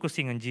of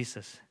focusing on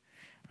Jesus,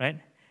 right?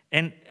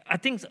 And I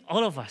think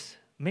all of us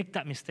make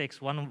that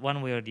mistakes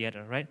one way or the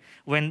other, right?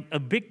 When a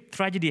big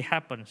tragedy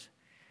happens,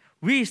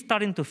 we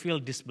starting to feel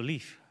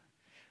disbelief.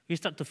 We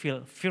start to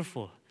feel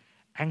fearful,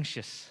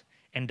 anxious,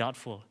 and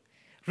doubtful.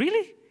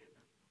 Really?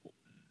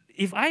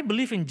 If I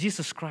believe in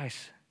Jesus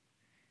Christ,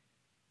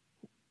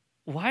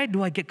 why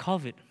do I get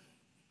COVID?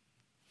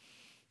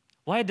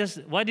 Why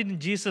didn't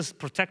Jesus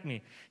protect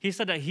me? He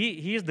said that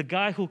he is the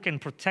guy who can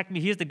protect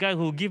me. He is the guy who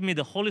will give me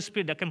the Holy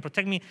Spirit that can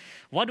protect me.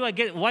 Why do I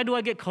get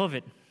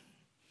COVID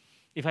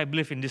if I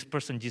believe in this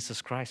person,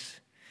 Jesus Christ?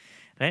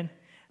 Right?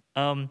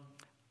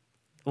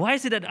 Why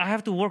is it that I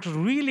have to work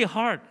really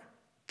hard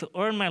to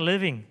earn my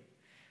living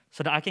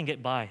so that I can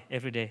get by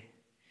every day?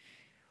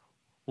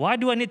 Why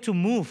do I need to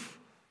move?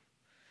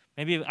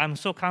 Maybe I'm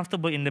so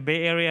comfortable in the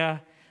Bay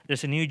Area,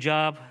 there's a new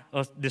job,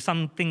 or there's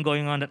something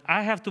going on that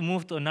I have to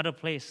move to another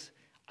place.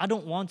 I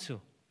don't want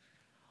to.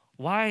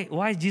 Why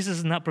is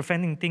Jesus not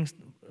preventing things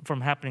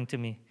from happening to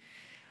me?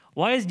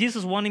 Why is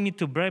Jesus wanting me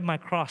to bear my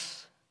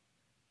cross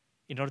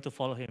in order to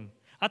follow him?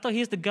 I thought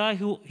he's the God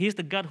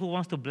who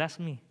wants to bless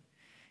me.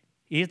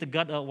 He is the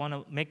God that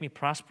wants to make me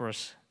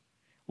prosperous.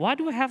 Why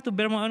do I have to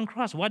bear my own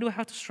cross? Why do I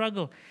have to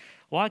struggle?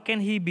 Why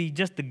can't he be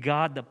just the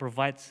God that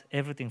provides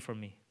everything for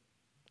me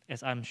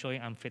as I'm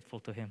showing I'm faithful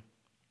to him?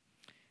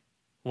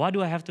 Why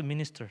do I have to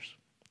minister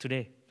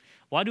today?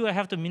 Why do I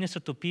have to minister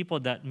to people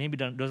that maybe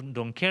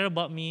don't care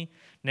about me,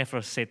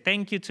 never say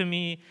thank you to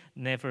me,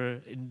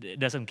 never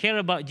doesn't care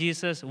about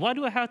Jesus? Why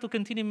do I have to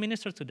continue to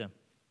minister to them?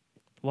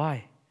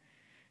 Why?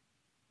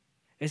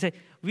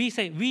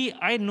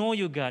 I know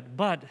you, God,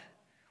 but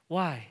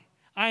why?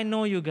 I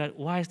know you, God.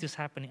 Why is this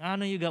happening? I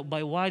know you, God,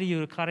 but why are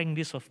you carrying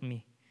this of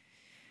me?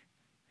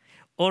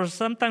 Or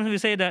sometimes we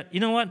say that, you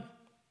know what?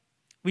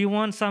 We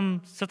want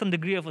some certain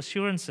degree of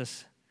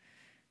assurances.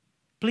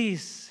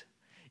 Please,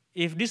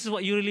 if this is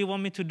what you really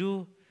want me to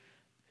do,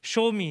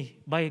 show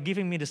me by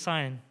giving me the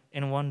sign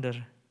and wonder.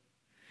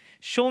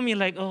 Show me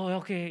like, oh,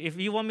 okay, if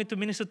you want me to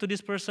minister to this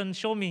person,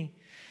 show me.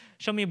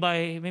 Show me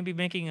by maybe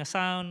making a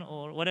sound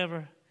or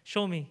whatever.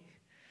 Show me.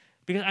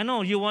 Because I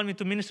know you want me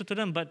to minister to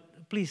them,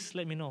 but please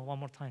let me know one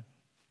more time.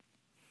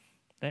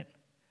 That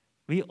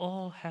we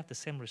all have the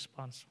same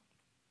response.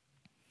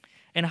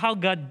 And how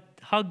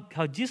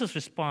Jesus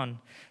respond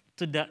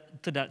to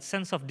that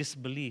sense of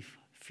disbelief,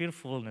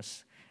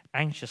 fearfulness,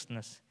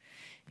 anxiousness,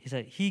 is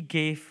that he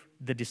gave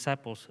the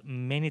disciples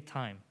many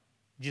times.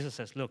 Jesus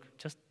says, look,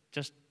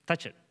 just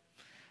touch it.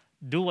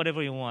 Do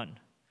whatever you want.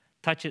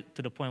 Touch it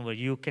to the point where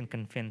you can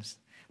convince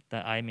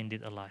that I am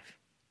indeed alive.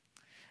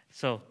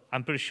 So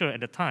I'm pretty sure at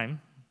the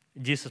time,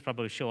 Jesus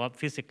probably showed up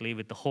physically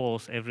with the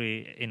holes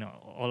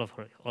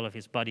all of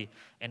his body,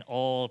 and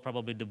all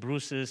probably the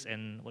bruises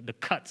and the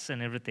cuts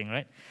and everything,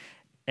 right?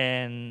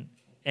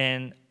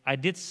 And I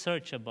did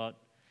search about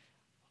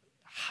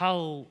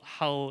how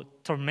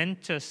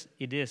tormentous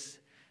it is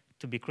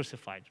to be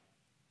crucified.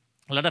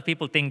 A lot of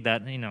people think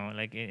that,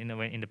 like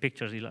in the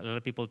pictures, a lot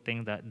of people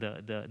think that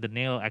the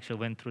nail actually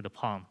went through the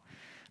palm.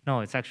 No,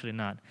 it's actually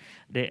not.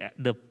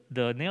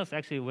 The nails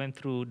actually went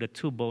through the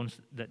two bones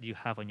that you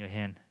have on your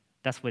hand.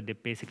 That's where they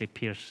basically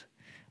pierce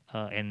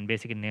and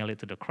basically nail it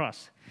to the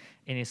cross.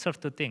 And it serves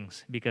two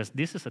things, because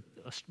this is a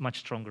much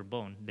stronger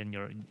bone than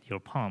your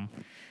palm.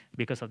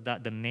 Because of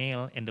that, the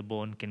nail and the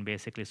bone can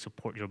basically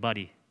support your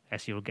body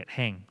as you get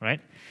hang,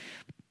 right?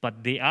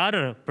 But the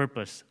other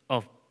purpose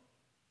of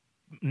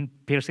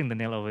piercing the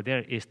nail over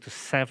there is to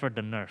sever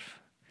the nerve.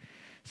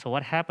 So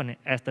what happened,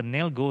 as the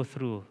nail go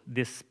through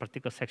this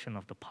particular section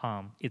of the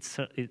palm, it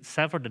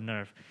severed the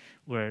nerve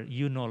where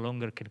you no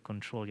longer can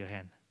control your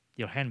hand.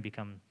 Your hand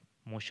become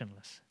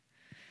motionless.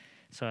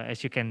 So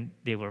as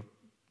they were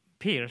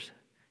pierced,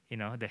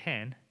 the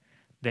hand,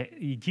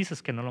 Jesus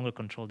can no longer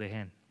control the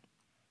hand.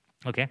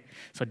 Okay?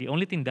 So the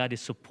only thing that is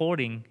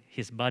supporting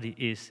his body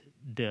is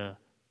the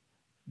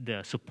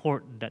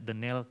support that the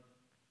nail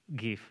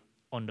give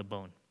on the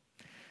bone.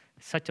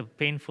 Such a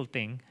painful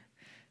thing,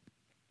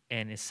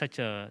 and it's such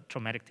a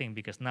traumatic thing,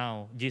 because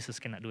now Jesus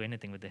cannot do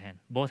anything with the hand,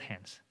 both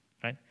hands,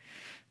 right?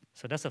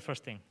 So that's the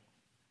first thing,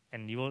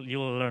 and you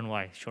will learn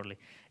why shortly.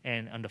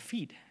 And on the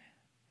feet,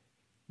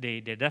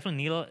 they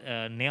definitely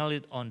nail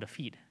it on the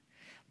feet,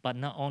 but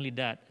not only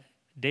that.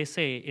 They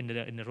say in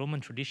the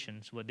Roman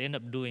traditions, what they end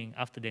up doing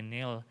after they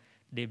nail,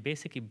 they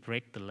basically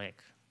break the leg,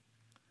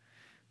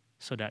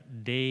 so that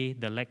the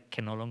leg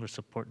can no longer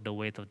support the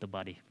weight of the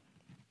body.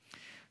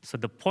 So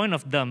the point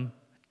of them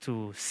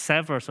to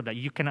sever so that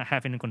you cannot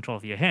have any control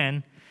of your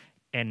hand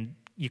and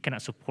you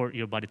cannot support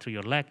your body through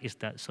your leg is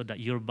that so that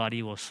your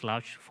body will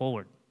slouch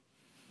forward.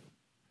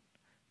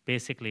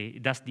 basically,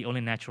 that's the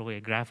only natural way.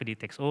 Gravity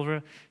takes over,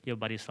 your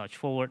body slouches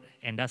forward,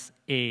 and that's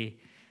a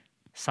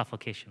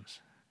suffocation.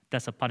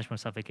 That's a punishment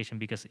suffocation,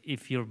 because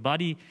if your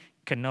body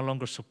can no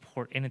longer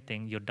support anything,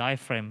 your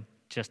diaphragm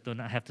just do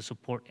not have the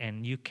support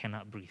and you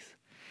cannot breathe.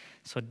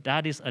 So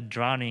that is a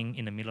drowning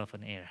in the middle of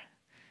an air.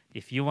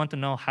 If you want to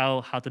know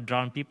how to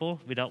drown people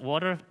without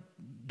water,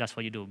 that's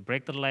what you do.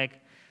 Break the leg,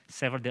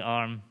 sever the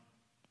arm,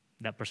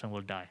 that person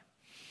will die.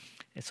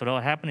 And so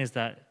what happened is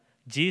that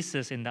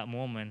Jesus, in that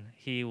moment,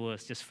 he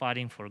was just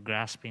fighting for,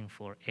 grasping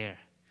for air.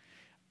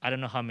 I don't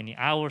know how many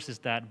hours is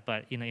that,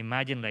 but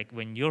imagine like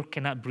when you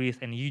cannot breathe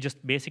and you just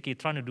basically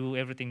trying to do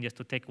everything just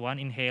to take one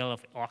inhale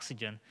of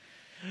oxygen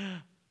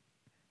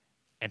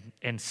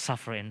and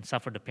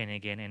suffer the pain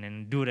again, and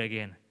then do that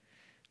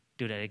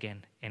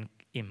again. And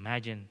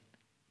imagine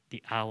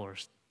the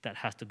hours that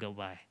has to go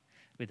by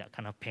with that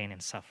kind of pain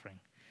and suffering.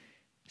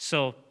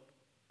 So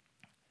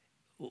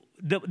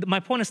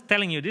my point is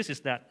telling you this is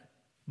that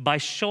by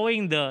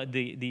showing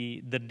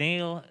the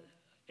nail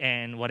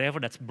and whatever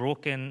that's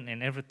broken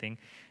and everything,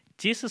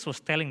 Jesus was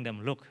telling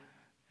them, look,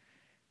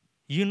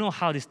 you know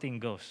how this thing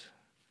goes.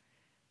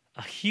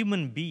 A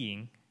human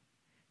being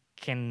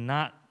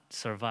cannot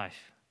survive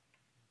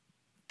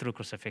through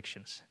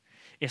crucifixions.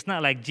 It's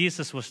not like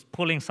Jesus was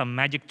pulling some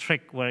magic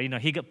trick where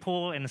he got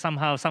pulled and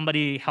somehow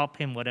somebody helped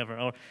him, whatever,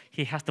 or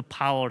he has the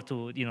power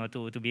to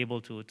be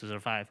able to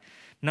survive.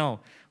 No,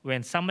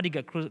 when somebody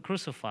got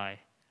crucified,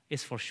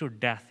 it's for sure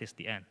death is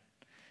the end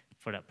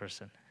for that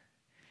person.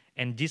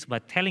 And just by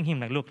telling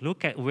him, like,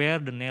 look at where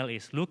the nail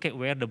is, look at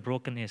where the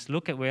broken is,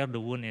 look at where the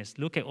wound is,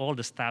 look at all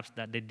the stabs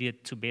that they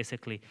did to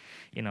basically,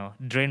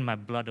 drain my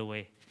blood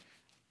away.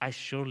 I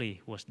surely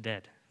was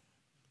dead,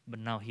 but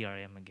now here I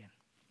am again.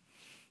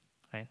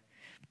 Right?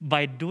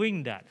 By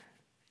doing that,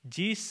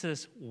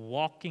 Jesus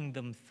walking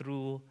them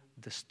through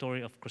the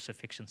story of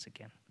crucifixions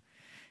again.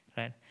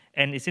 Right?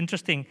 And it's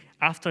interesting,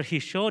 after he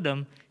showed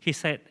them, he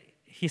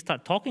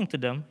started talking to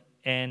them,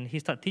 and he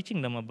started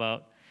teaching them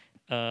about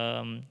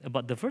the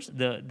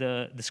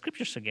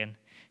scriptures again.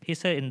 He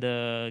said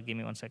give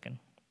me one second.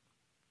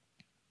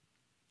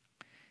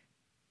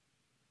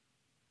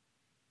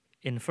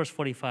 In verse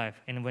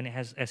 45, and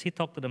as he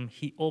talked to them,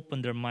 he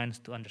opened their minds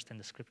to understand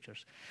the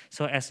scriptures.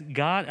 So as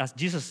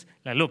Jesus,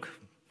 like, look,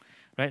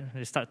 right?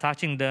 He started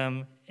touching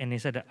them, and he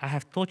said, I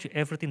have told you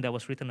everything that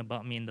was written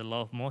about me in the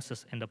law of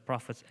Moses and the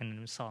prophets and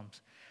in the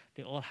Psalms.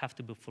 They all have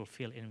to be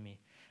fulfilled in me.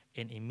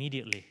 And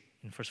immediately,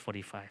 in verse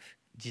 45,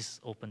 Jesus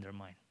opened their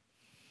mind.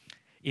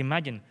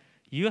 Imagine,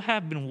 you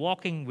have been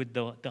walking with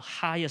the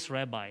highest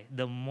rabbi,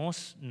 the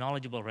most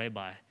knowledgeable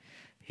rabbi.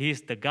 He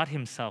is the God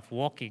himself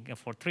walking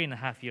for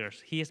 3.5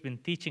 years. He has been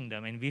teaching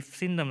them, and we've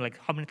seen them, like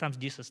how many times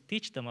Jesus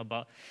teach them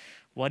about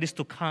what is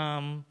to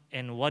come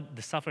and what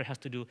the sufferer has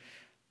to do.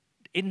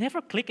 It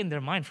never clicked in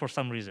their mind for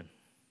some reason.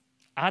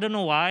 I don't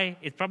know why.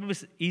 It probably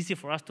is easy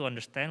for us to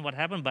understand what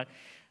happened, but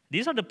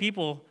these are the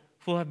people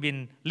who have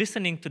been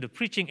listening to the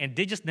preaching, and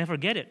they just never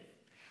get it.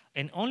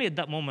 And only at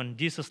that moment,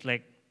 Jesus,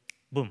 like,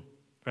 boom,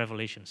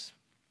 revelations.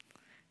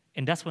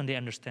 And that's when they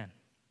understand.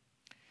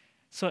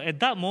 So at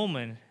that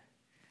moment,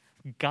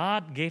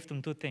 God gave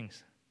them two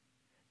things.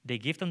 They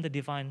gave them the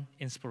divine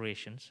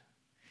inspirations,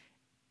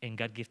 and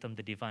God gave them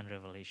the divine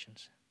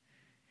revelations.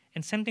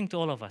 And same thing to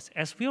all of us.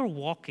 As we are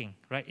walking,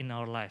 right, in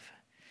our life,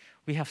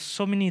 we have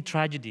so many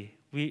tragedy.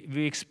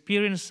 We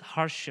experience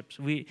hardships.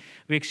 We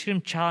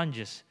experience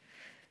challenges.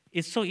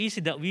 It's so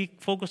easy that we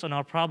focus on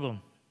our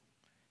problem.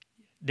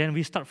 Then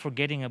we start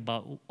forgetting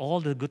about all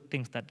the good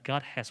things that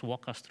God has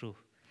walked us through.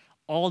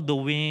 All the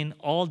win,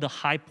 all the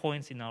high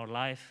points in our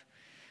life.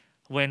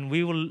 When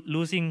we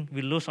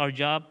lose our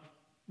job,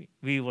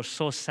 we were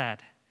so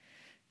sad.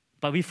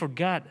 But we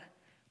forgot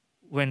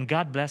when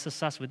God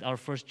blesses us with our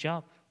first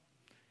job,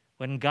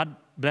 when God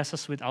blesses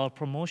us with our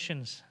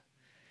promotions,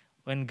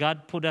 when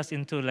God put us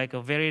into like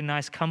a very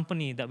nice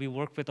company that we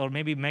work with, or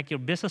maybe make your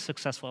business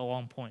successful at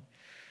one point.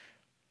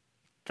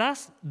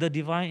 That's the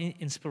divine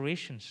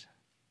inspirations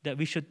that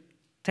we should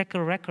take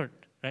a record,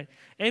 right?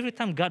 Every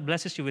time God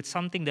blesses you with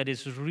something that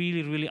is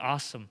really, really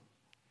awesome,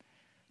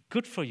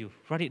 good for you,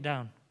 write it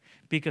down.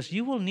 Because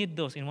you will need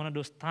those in one of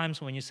those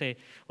times when you say,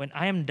 when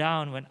I am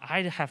down, when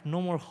I have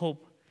no more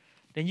hope,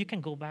 then you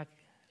can go back,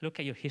 look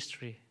at your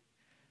history.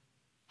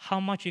 How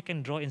much you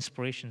can draw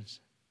inspirations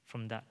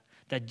from that.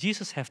 That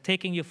Jesus have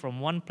taken you from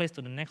one place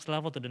to the next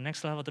level, to the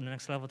next level, to the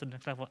next level, to the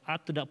next level,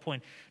 up to that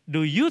point.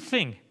 Do you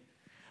think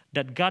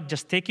that God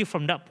just take you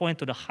from that point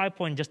to the high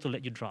point just to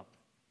let you drop?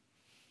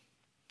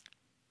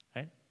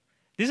 Right?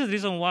 This is the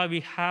reason why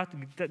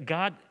that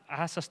God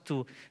asks us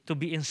to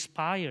be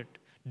inspired,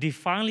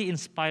 divinely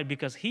inspired,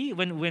 because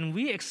when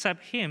we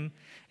accept Him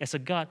as a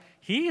God,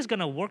 He is going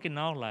to work in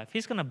our life.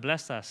 He's going to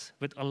bless us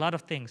with a lot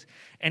of things.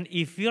 And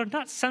if we are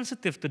not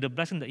sensitive to the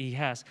blessing that He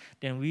has,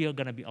 then we are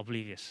going to be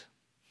oblivious.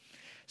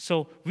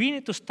 So we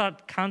need to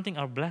start counting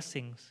our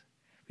blessings.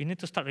 We need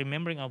to start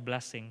remembering our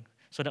blessing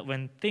so that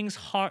when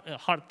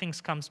hard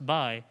things comes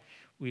by,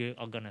 we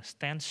are going to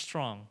stand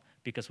strong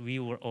because we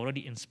were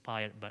already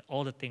inspired by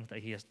all the things that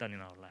He has done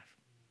in our life.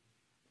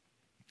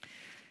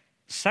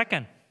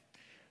 Second,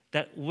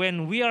 that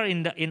when we are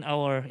in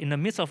the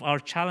midst of our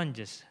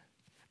challenges,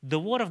 the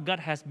Word of God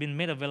has been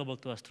made available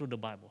to us through the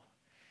Bible.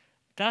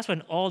 That's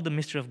when all the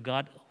mystery of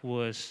God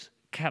was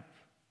kept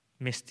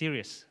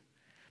mysterious.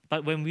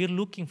 But when we're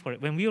looking for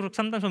it,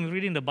 sometimes when we're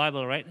reading the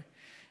Bible, right,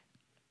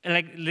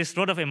 like this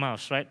road of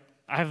Emmaus, right,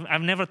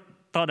 I've never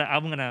thought that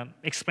I'm going to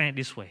explain it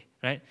this way,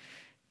 right?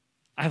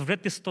 I've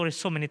read this story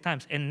so many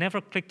times and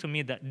never clicked to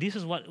me that this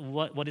is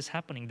what is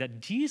happening, that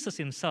Jesus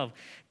himself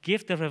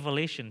gave the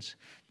revelations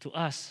to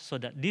us so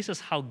that this is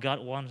how God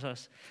wants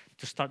us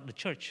to start the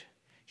church.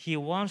 He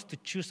wants to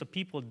choose a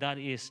people that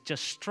is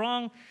just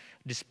strong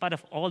despite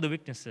of all the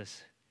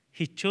weaknesses.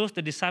 He chose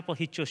the disciple.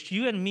 He chose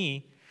you and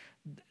me,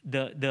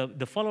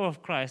 the follower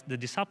of Christ, the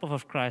disciple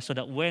of Christ, so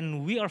that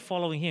when we are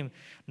following him,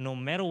 no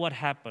matter what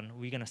happened,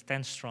 we're going to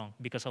stand strong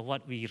because of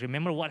what we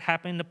remember what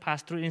happened in the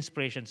past through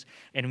inspirations,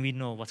 and we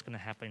know what's going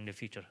to happen in the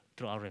future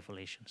through our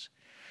revelations.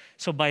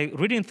 So by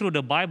reading through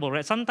the Bible,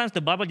 right, sometimes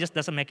the Bible just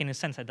doesn't make any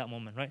sense at that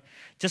moment, right?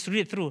 Just read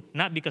it through,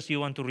 not because you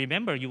want to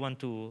remember, you want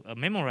to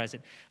memorize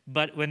it,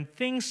 but when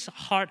things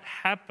hard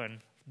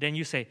happen, then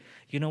you say,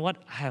 you know what,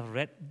 I have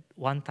read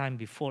one time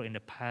before in the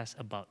past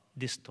about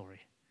this story.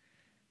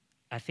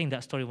 I think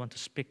that story wants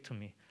to speak to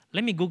me.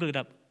 Let me Google it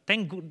up.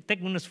 Thank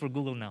goodness for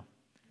Google now,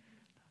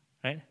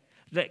 right?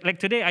 Like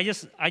today, I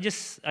just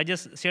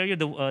share you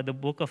the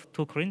book of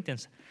 2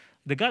 Corinthians.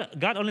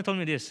 God only told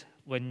me this: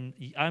 when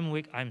I'm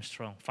weak, I'm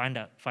strong. Find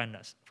out.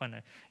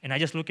 And I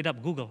just look it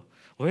up, Google.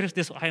 Where is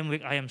this? I am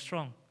weak, I am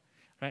strong,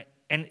 right?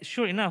 And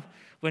sure enough,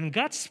 when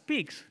God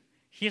speaks,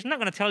 He's not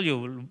going to tell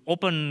you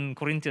open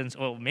Corinthians,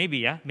 or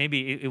maybe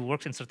it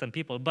works in certain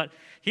people, but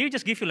He'll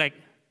just give you like,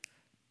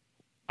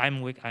 I'm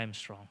weak, I am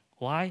strong.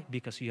 Why?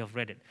 Because you have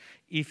read it.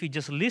 If you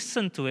just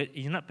listen to it,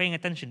 you're not paying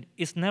attention,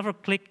 it's never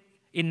click,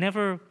 it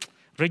never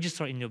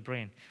register in your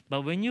brain.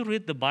 But when you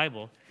read the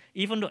Bible,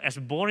 even though as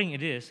boring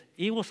it is,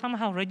 it will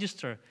somehow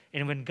register.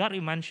 And when God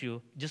reminds you,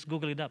 just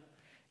Google it up,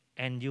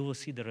 and you will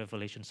see the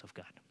revelations of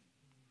God.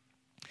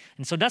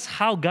 And so that's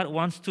how God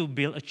wants to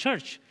build a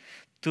church.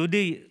 Go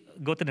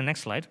to the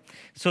next slide.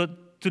 So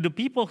to the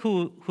people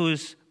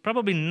who's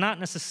probably not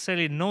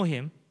necessarily know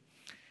Him,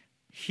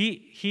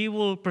 He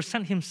will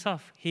present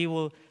Himself. He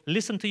will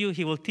listen to you.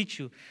 He will teach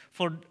you.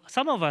 For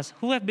some of us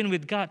who have been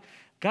with God,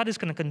 God is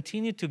going to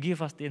continue to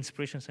give us the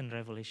inspirations and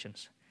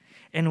revelations.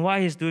 And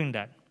why He's doing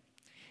that?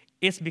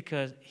 It's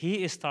because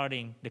He is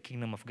starting the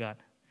kingdom of God.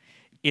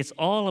 It's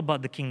all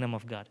about the kingdom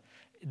of God.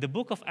 The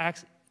book of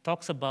Acts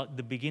talks about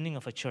the beginning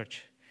of a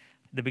church,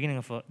 the beginning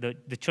of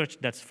the church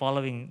that's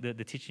following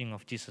the teaching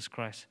of Jesus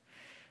Christ.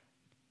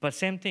 But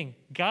same thing,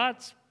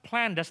 God's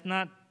plan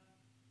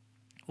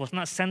was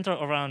not centered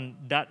around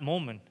that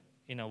moment,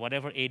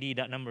 whatever AD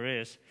that number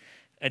is,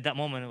 at that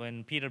moment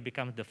when Peter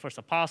becomes the first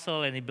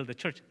apostle and he built the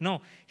church.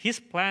 No, His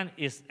plan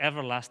is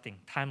everlasting,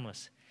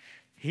 timeless.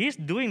 He's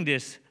doing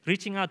this,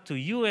 reaching out to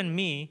you and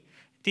me,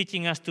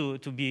 teaching us to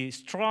be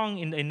strong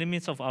in the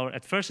midst of our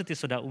adversity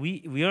so that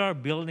we are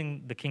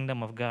building the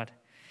kingdom of God.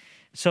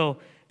 So,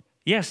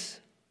 yes,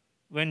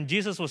 when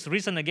Jesus was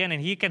risen again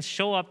and He can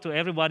show up to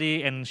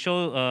everybody and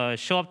show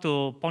up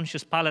to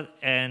Pontius Pilate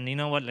and you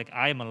know what, like,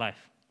 I am alive.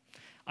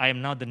 I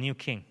am now the new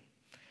king.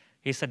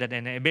 He said that,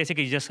 and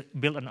basically just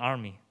built an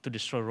army to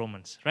destroy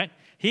Romans, right?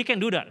 He can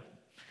do that.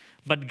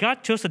 But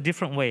God chose a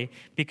different way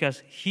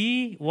because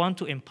He wants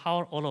to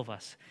empower all of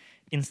us.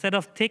 Instead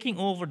of taking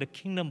over the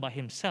kingdom by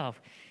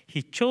Himself,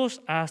 He chose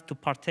us to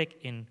partake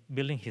in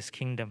building His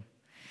kingdom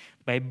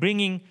by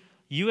bringing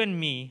you and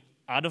me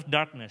out of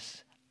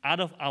darkness, out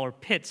of our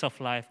pits of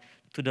life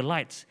to the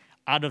lights.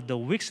 Out of the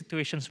weak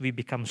situations, we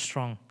become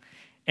strong.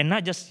 And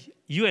not just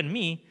you and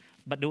me,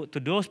 but to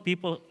those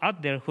people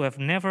out there who have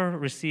never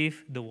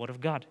received the Word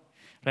of God,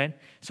 right?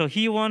 So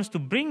He wants to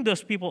bring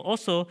those people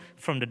also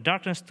from the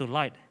darkness to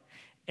light.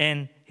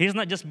 And He's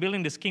not just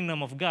building this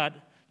kingdom of God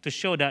to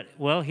show that,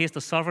 well, He's the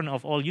sovereign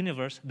of all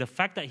universe. The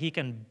fact that He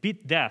can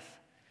beat death,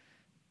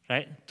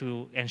 right,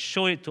 and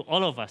show it to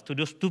all of us, to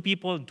those two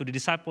people, to the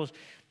disciples,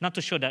 not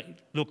to show that,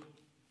 look,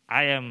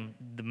 I am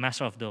the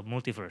master of the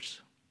multiverse.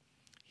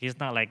 He's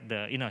not like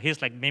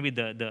he's like maybe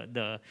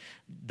the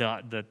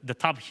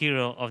top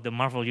hero of the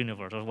Marvel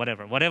universe or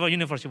whatever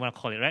universe you want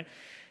to call it, right?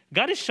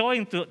 God is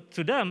showing to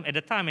them at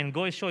the time, and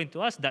God is showing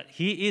to us that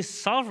He is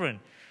sovereign.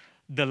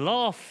 The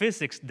law of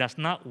physics does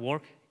not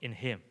work in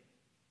Him.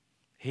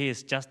 He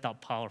is just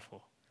that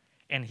powerful.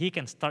 And He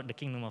can start the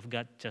kingdom of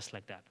God just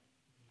like that.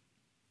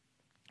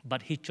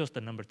 But He chose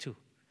the number 2.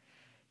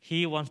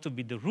 He wants to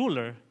be the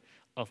ruler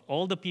of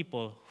all the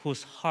people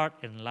whose heart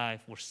and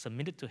life were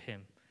submitted to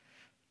Him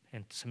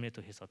and submitted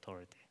to His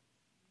authority.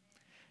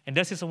 And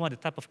this is the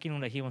type of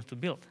kingdom that He wants to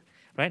build,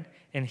 right?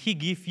 And He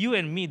gives you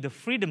and me the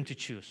freedom to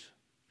choose.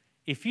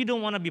 If you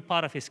don't want to be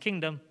part of His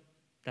kingdom,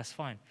 that's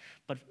fine.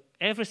 But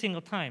every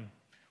single time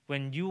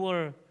when you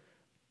are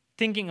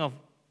thinking of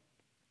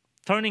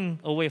turning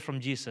away from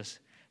Jesus,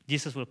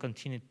 Jesus will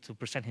continue to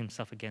present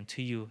Himself again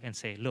to you and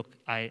say, look,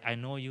 I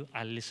know you,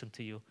 I listen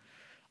to you,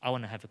 I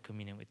want to have a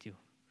communion with you.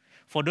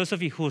 For those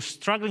of you who are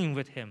struggling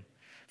with Him,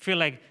 feel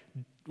like,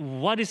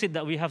 what is it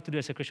that we have to do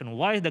as a Christian?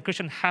 Why the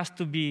Christian has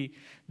to be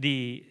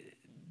the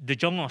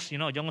jongos,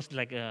 jongos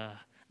like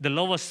the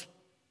lowest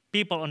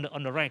people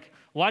on the rank.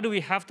 Why do we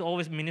have to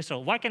always minister?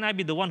 Why can't I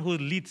be the one who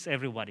leads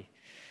everybody,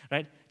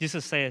 right?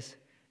 Jesus says,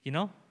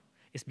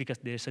 it's because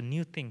there's a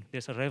new thing.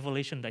 There's a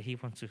revelation that he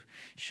wants to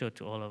show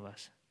to all of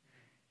us.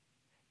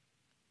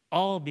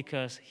 All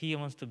because he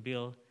wants to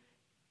build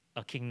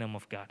a kingdom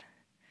of God.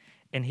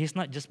 And he's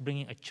not just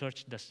bringing a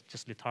church that's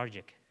just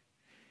lethargic.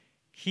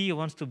 He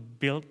wants to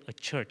build a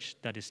church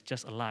that is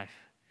just alive,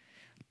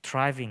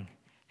 thriving,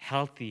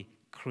 healthy,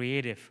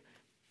 creative,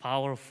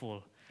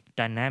 powerful,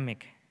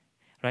 dynamic,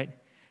 right?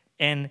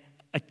 And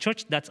a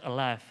church that's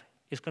alive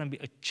is going to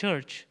be a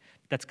church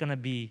that's going to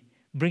be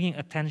bringing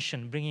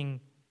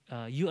attention,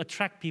 you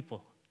attract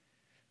people.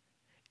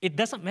 It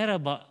doesn't matter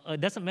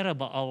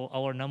about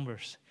our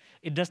numbers.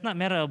 It does not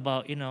matter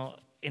about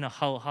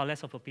how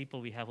less of a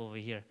people we have over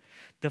here.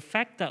 The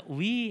fact that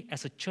we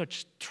as a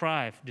church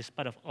thrive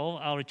despite of all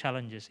our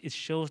challenges, it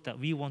shows that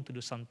we want to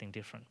do something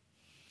different.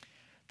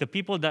 The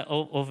people that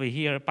over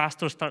here,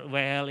 pastors start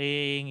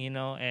wailing,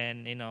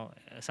 and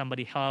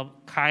somebody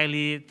help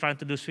Kylie trying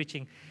to do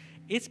switching.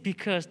 It's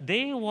because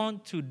they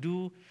want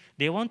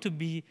to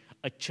be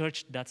a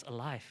church that's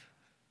alive.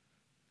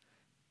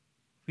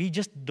 We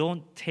just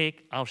don't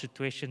take our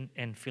situation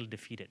and feel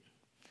defeated.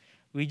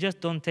 We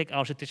just don't take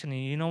our situation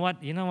and you know what?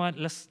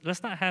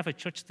 Let's not have a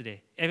church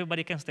today.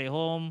 Everybody can stay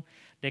home.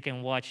 They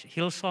can watch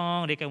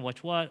Hillsong. They can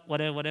watch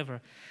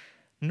whatever.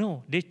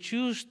 No, they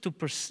choose to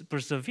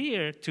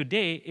persevere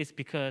today is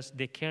because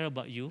they care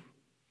about you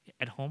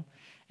at home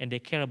and they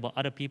care about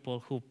other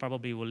people who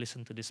probably will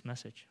listen to this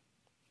message.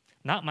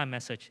 Not my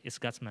message, it's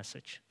God's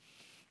message.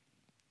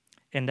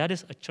 And that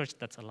is a church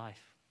that's alive.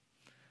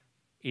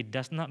 It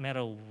does not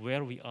matter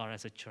where we are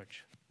as a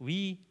church.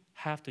 We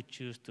have to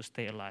choose to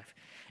stay alive.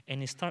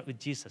 And it starts with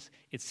Jesus.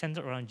 It's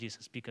centered around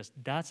Jesus because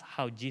that's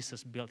how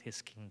Jesus built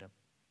his kingdom.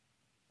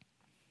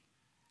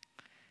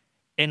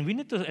 And we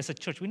need to, as a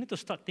church, we need to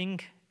start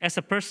thinking as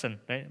a person,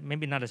 right?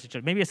 Maybe not as a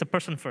church, maybe as a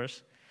person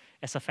first,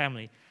 as a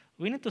family.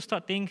 We need to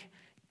start thinking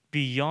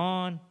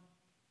beyond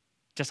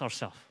just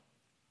ourselves.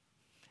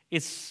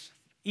 It's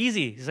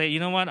easy to say, you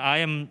know what,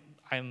 I'm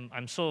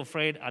so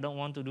afraid, I don't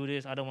want to do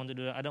this, I don't want to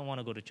do that, I don't want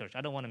to go to church,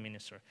 I don't want to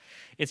minister.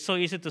 It's so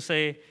easy to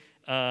say,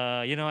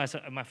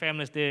 my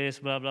family is this,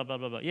 blah, blah, blah,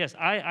 blah, blah. Yes,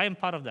 I am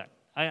part of that.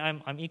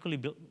 I'm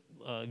equally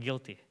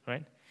guilty,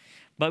 right?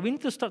 But we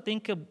need to start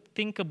think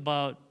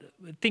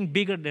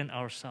bigger than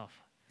ourselves.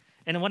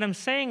 And what I'm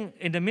saying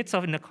in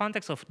the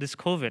context of this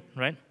COVID,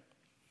 right?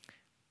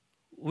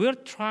 We're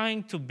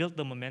trying to build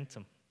the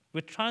momentum.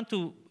 We're trying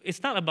to,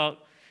 it's not about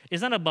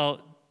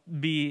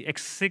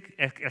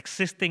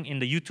existing in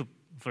the YouTube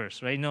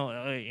verse, right?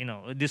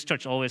 This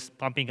church always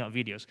pumping out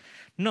videos.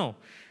 No.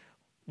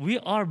 We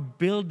are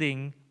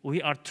building,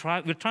 we're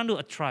trying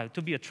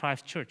to be a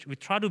Thrive church. We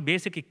try to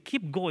basically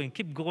keep going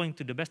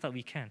to the best that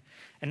we can.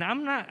 And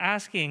I'm not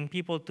asking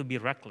people to be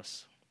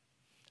reckless,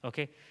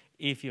 okay?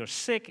 If you're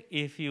sick,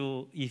 if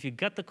you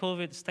got the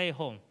COVID, stay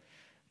home.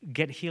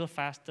 Get healed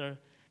faster,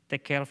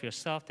 take care of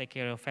yourself, take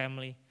care of your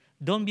family.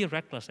 Don't be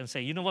reckless and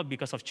say, you know what,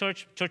 because of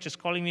church is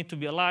calling me to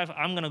be alive,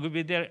 I'm going to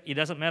be there. It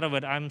doesn't matter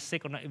whether I'm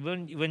sick or not.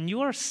 When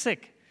you are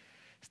sick,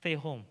 stay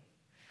home.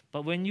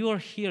 But when you are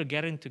here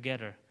getting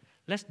together,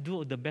 let's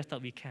do the best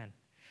that we can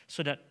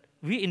so that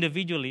we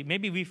individually,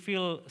 maybe we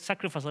feel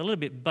sacrifice a little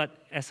bit,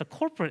 but as a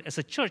corporate, as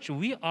a church,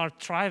 we are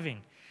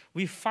thriving.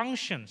 We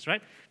function,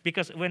 right?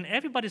 Because when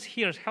everybody's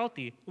here is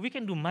healthy, we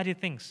can do mighty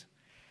things.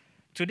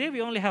 Today,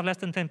 we only have less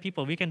than 10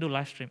 people. We can do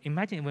live stream.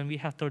 Imagine when we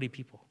have 30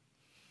 people.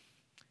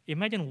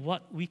 Imagine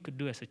what we could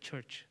do as a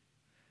church.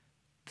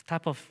 The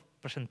type of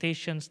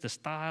presentations, the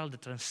style, the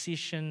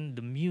transition,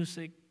 the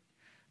music,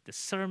 the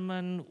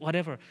sermon,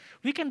 whatever.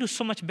 We can do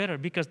so much better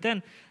because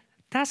then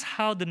that's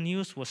how the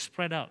news was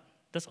spread out.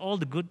 That's all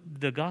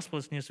the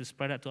gospel's news was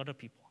spread out to other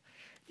people.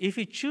 If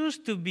we choose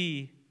to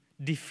be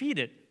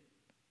defeated,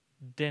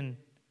 then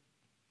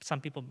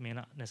some people may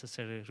not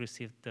necessarily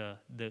receive the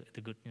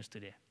good news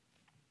today.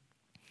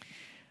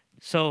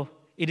 So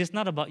it is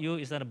not about you,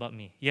 it's not about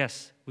me.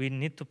 Yes, we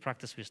need to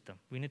practice wisdom.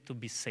 We need to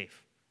be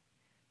safe.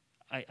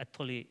 I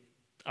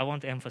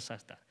want to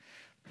emphasize that.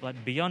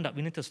 But beyond that,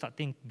 we need to start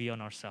thinking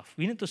beyond ourselves.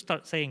 We need to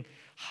start saying,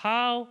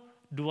 how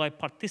do I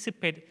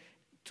participate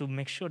to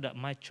make sure that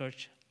my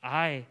church,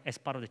 I, as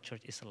part of the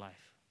church, is alive?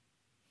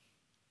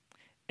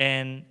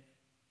 And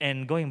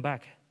going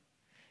back,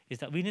 is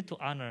that we need to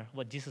honor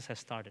what Jesus has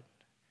started.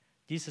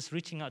 Jesus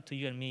reaching out to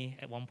you and me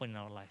at one point in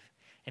our life.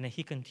 And then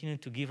he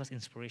continued to give us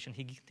inspiration.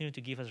 He continued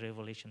to give us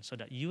revelation so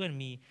that you and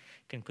me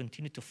can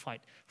continue to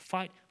fight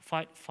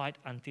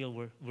until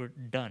we're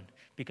done.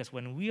 Because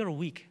when we are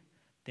weak,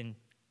 then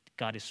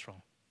God is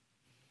strong.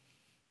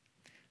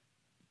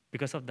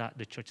 Because of that,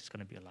 the church is going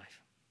to be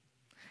alive.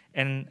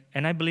 And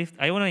I believe,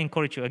 I want to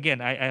encourage you,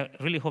 again, I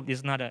really hope this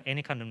is not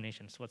any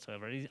condemnations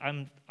whatsoever.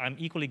 I'm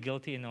equally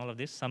guilty in all of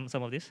this, some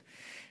of this.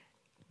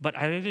 But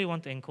I really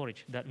want to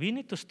encourage that we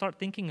need to start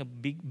thinking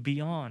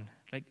beyond.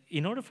 Like,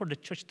 in order for the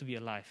church to be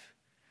alive,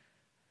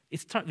 It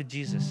starts with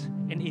Jesus.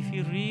 And if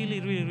you're really,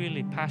 really,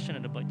 really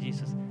passionate about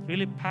Jesus,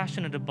 really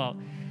passionate about,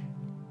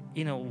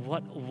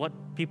 what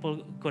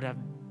people could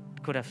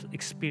have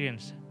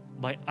experienced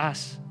by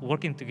us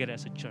working together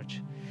as a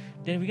church,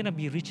 then we're gonna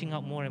be reaching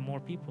out more and more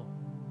people.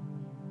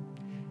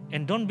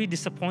 And don't be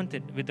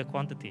disappointed with the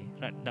quantity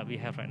that we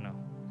have right now.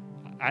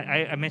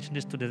 I mentioned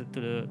this to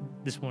the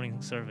this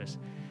morning service.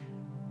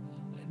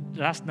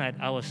 Last night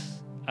I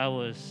was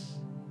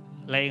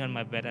laying on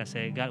my bed. I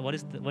said, God, what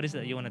is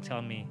that you want to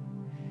tell me?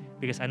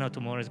 Because I know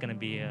tomorrow is going to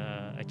be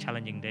a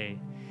challenging day.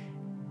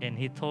 And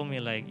He told me,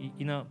 like,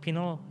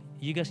 PINOLE,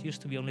 you guys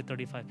used to be only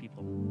 35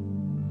 people.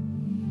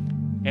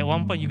 At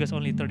one point, you guys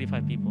only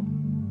 35 people.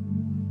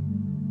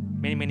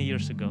 Many, many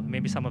years ago.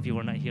 Maybe some of you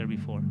were not here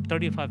before.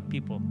 35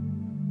 people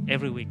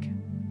every week.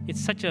 It's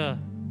such a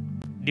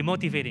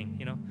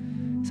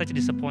demotivating, such a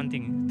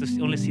disappointing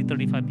to only see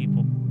 35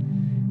 people.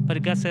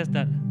 But God says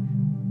that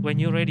when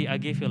you're ready, I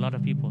gave you a lot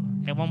of people.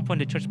 At one point,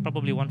 the church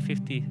probably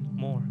 150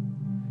 more.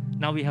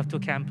 Now we have 2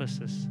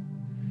 campuses,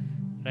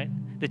 right?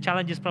 The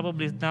challenge is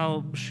probably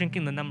now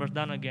shrinking the numbers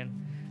down again.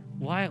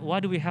 Why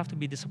do we have to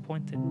be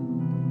disappointed?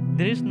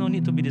 There is no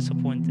need to be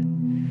disappointed,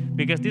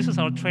 because this is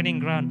our training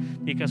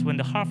ground, because when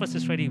the harvest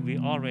is ready, we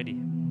are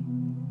ready.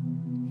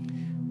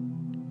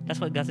 That's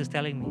what God is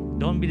telling me.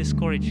 Don't be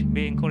discouraged,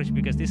 be encouraged,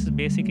 because this is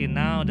basically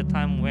now the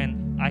time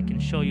when I can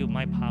show you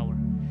my power.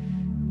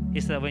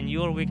 He said, when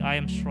you're weak, I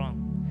am strong.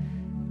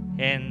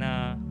 And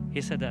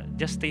He said that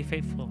just stay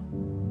faithful.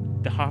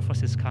 The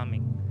harvest is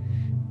coming.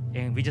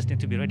 And we just need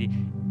to be ready.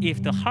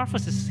 If the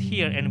harvest is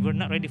here and we're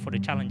not ready for the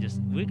challenges,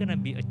 we're going to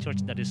be a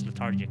church that is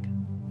lethargic.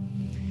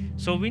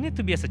 So we need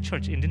to be, as a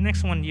church, in the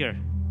next 1 year,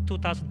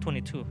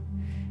 2022.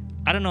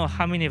 I don't know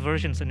how many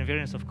versions and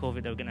variants of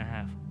COVID that we're going to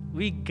have.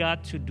 We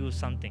got to do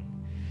something.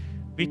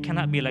 We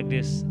cannot be like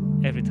this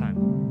every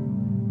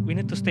time. We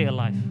need to stay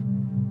alive.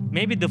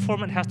 Maybe the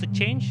format has to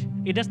change.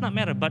 It does not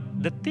matter. But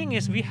the thing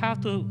is, we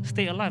have to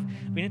stay alive.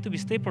 We need to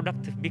stay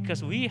productive,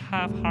 because we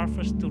have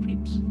harvest to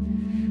reap.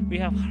 We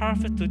have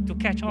harvest to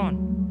catch on.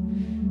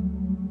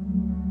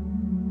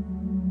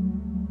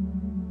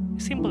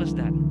 Simple as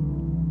that.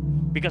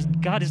 Because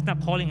God is not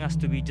calling us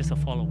to be just a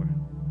follower.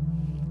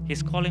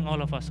 He's calling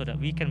all of us so that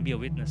we can be a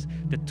witness.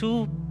 The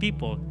 2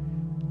 people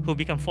who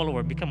become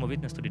followers become a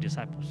witness to the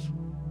disciples.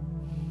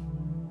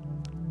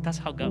 That's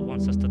how God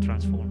wants us to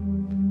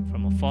transform.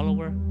 From a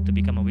follower to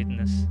become a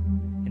witness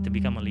and to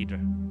become a leader,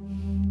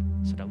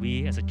 so that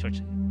we as a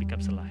church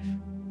becomes alive.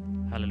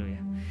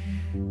 Hallelujah.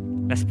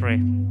 Let's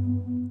pray.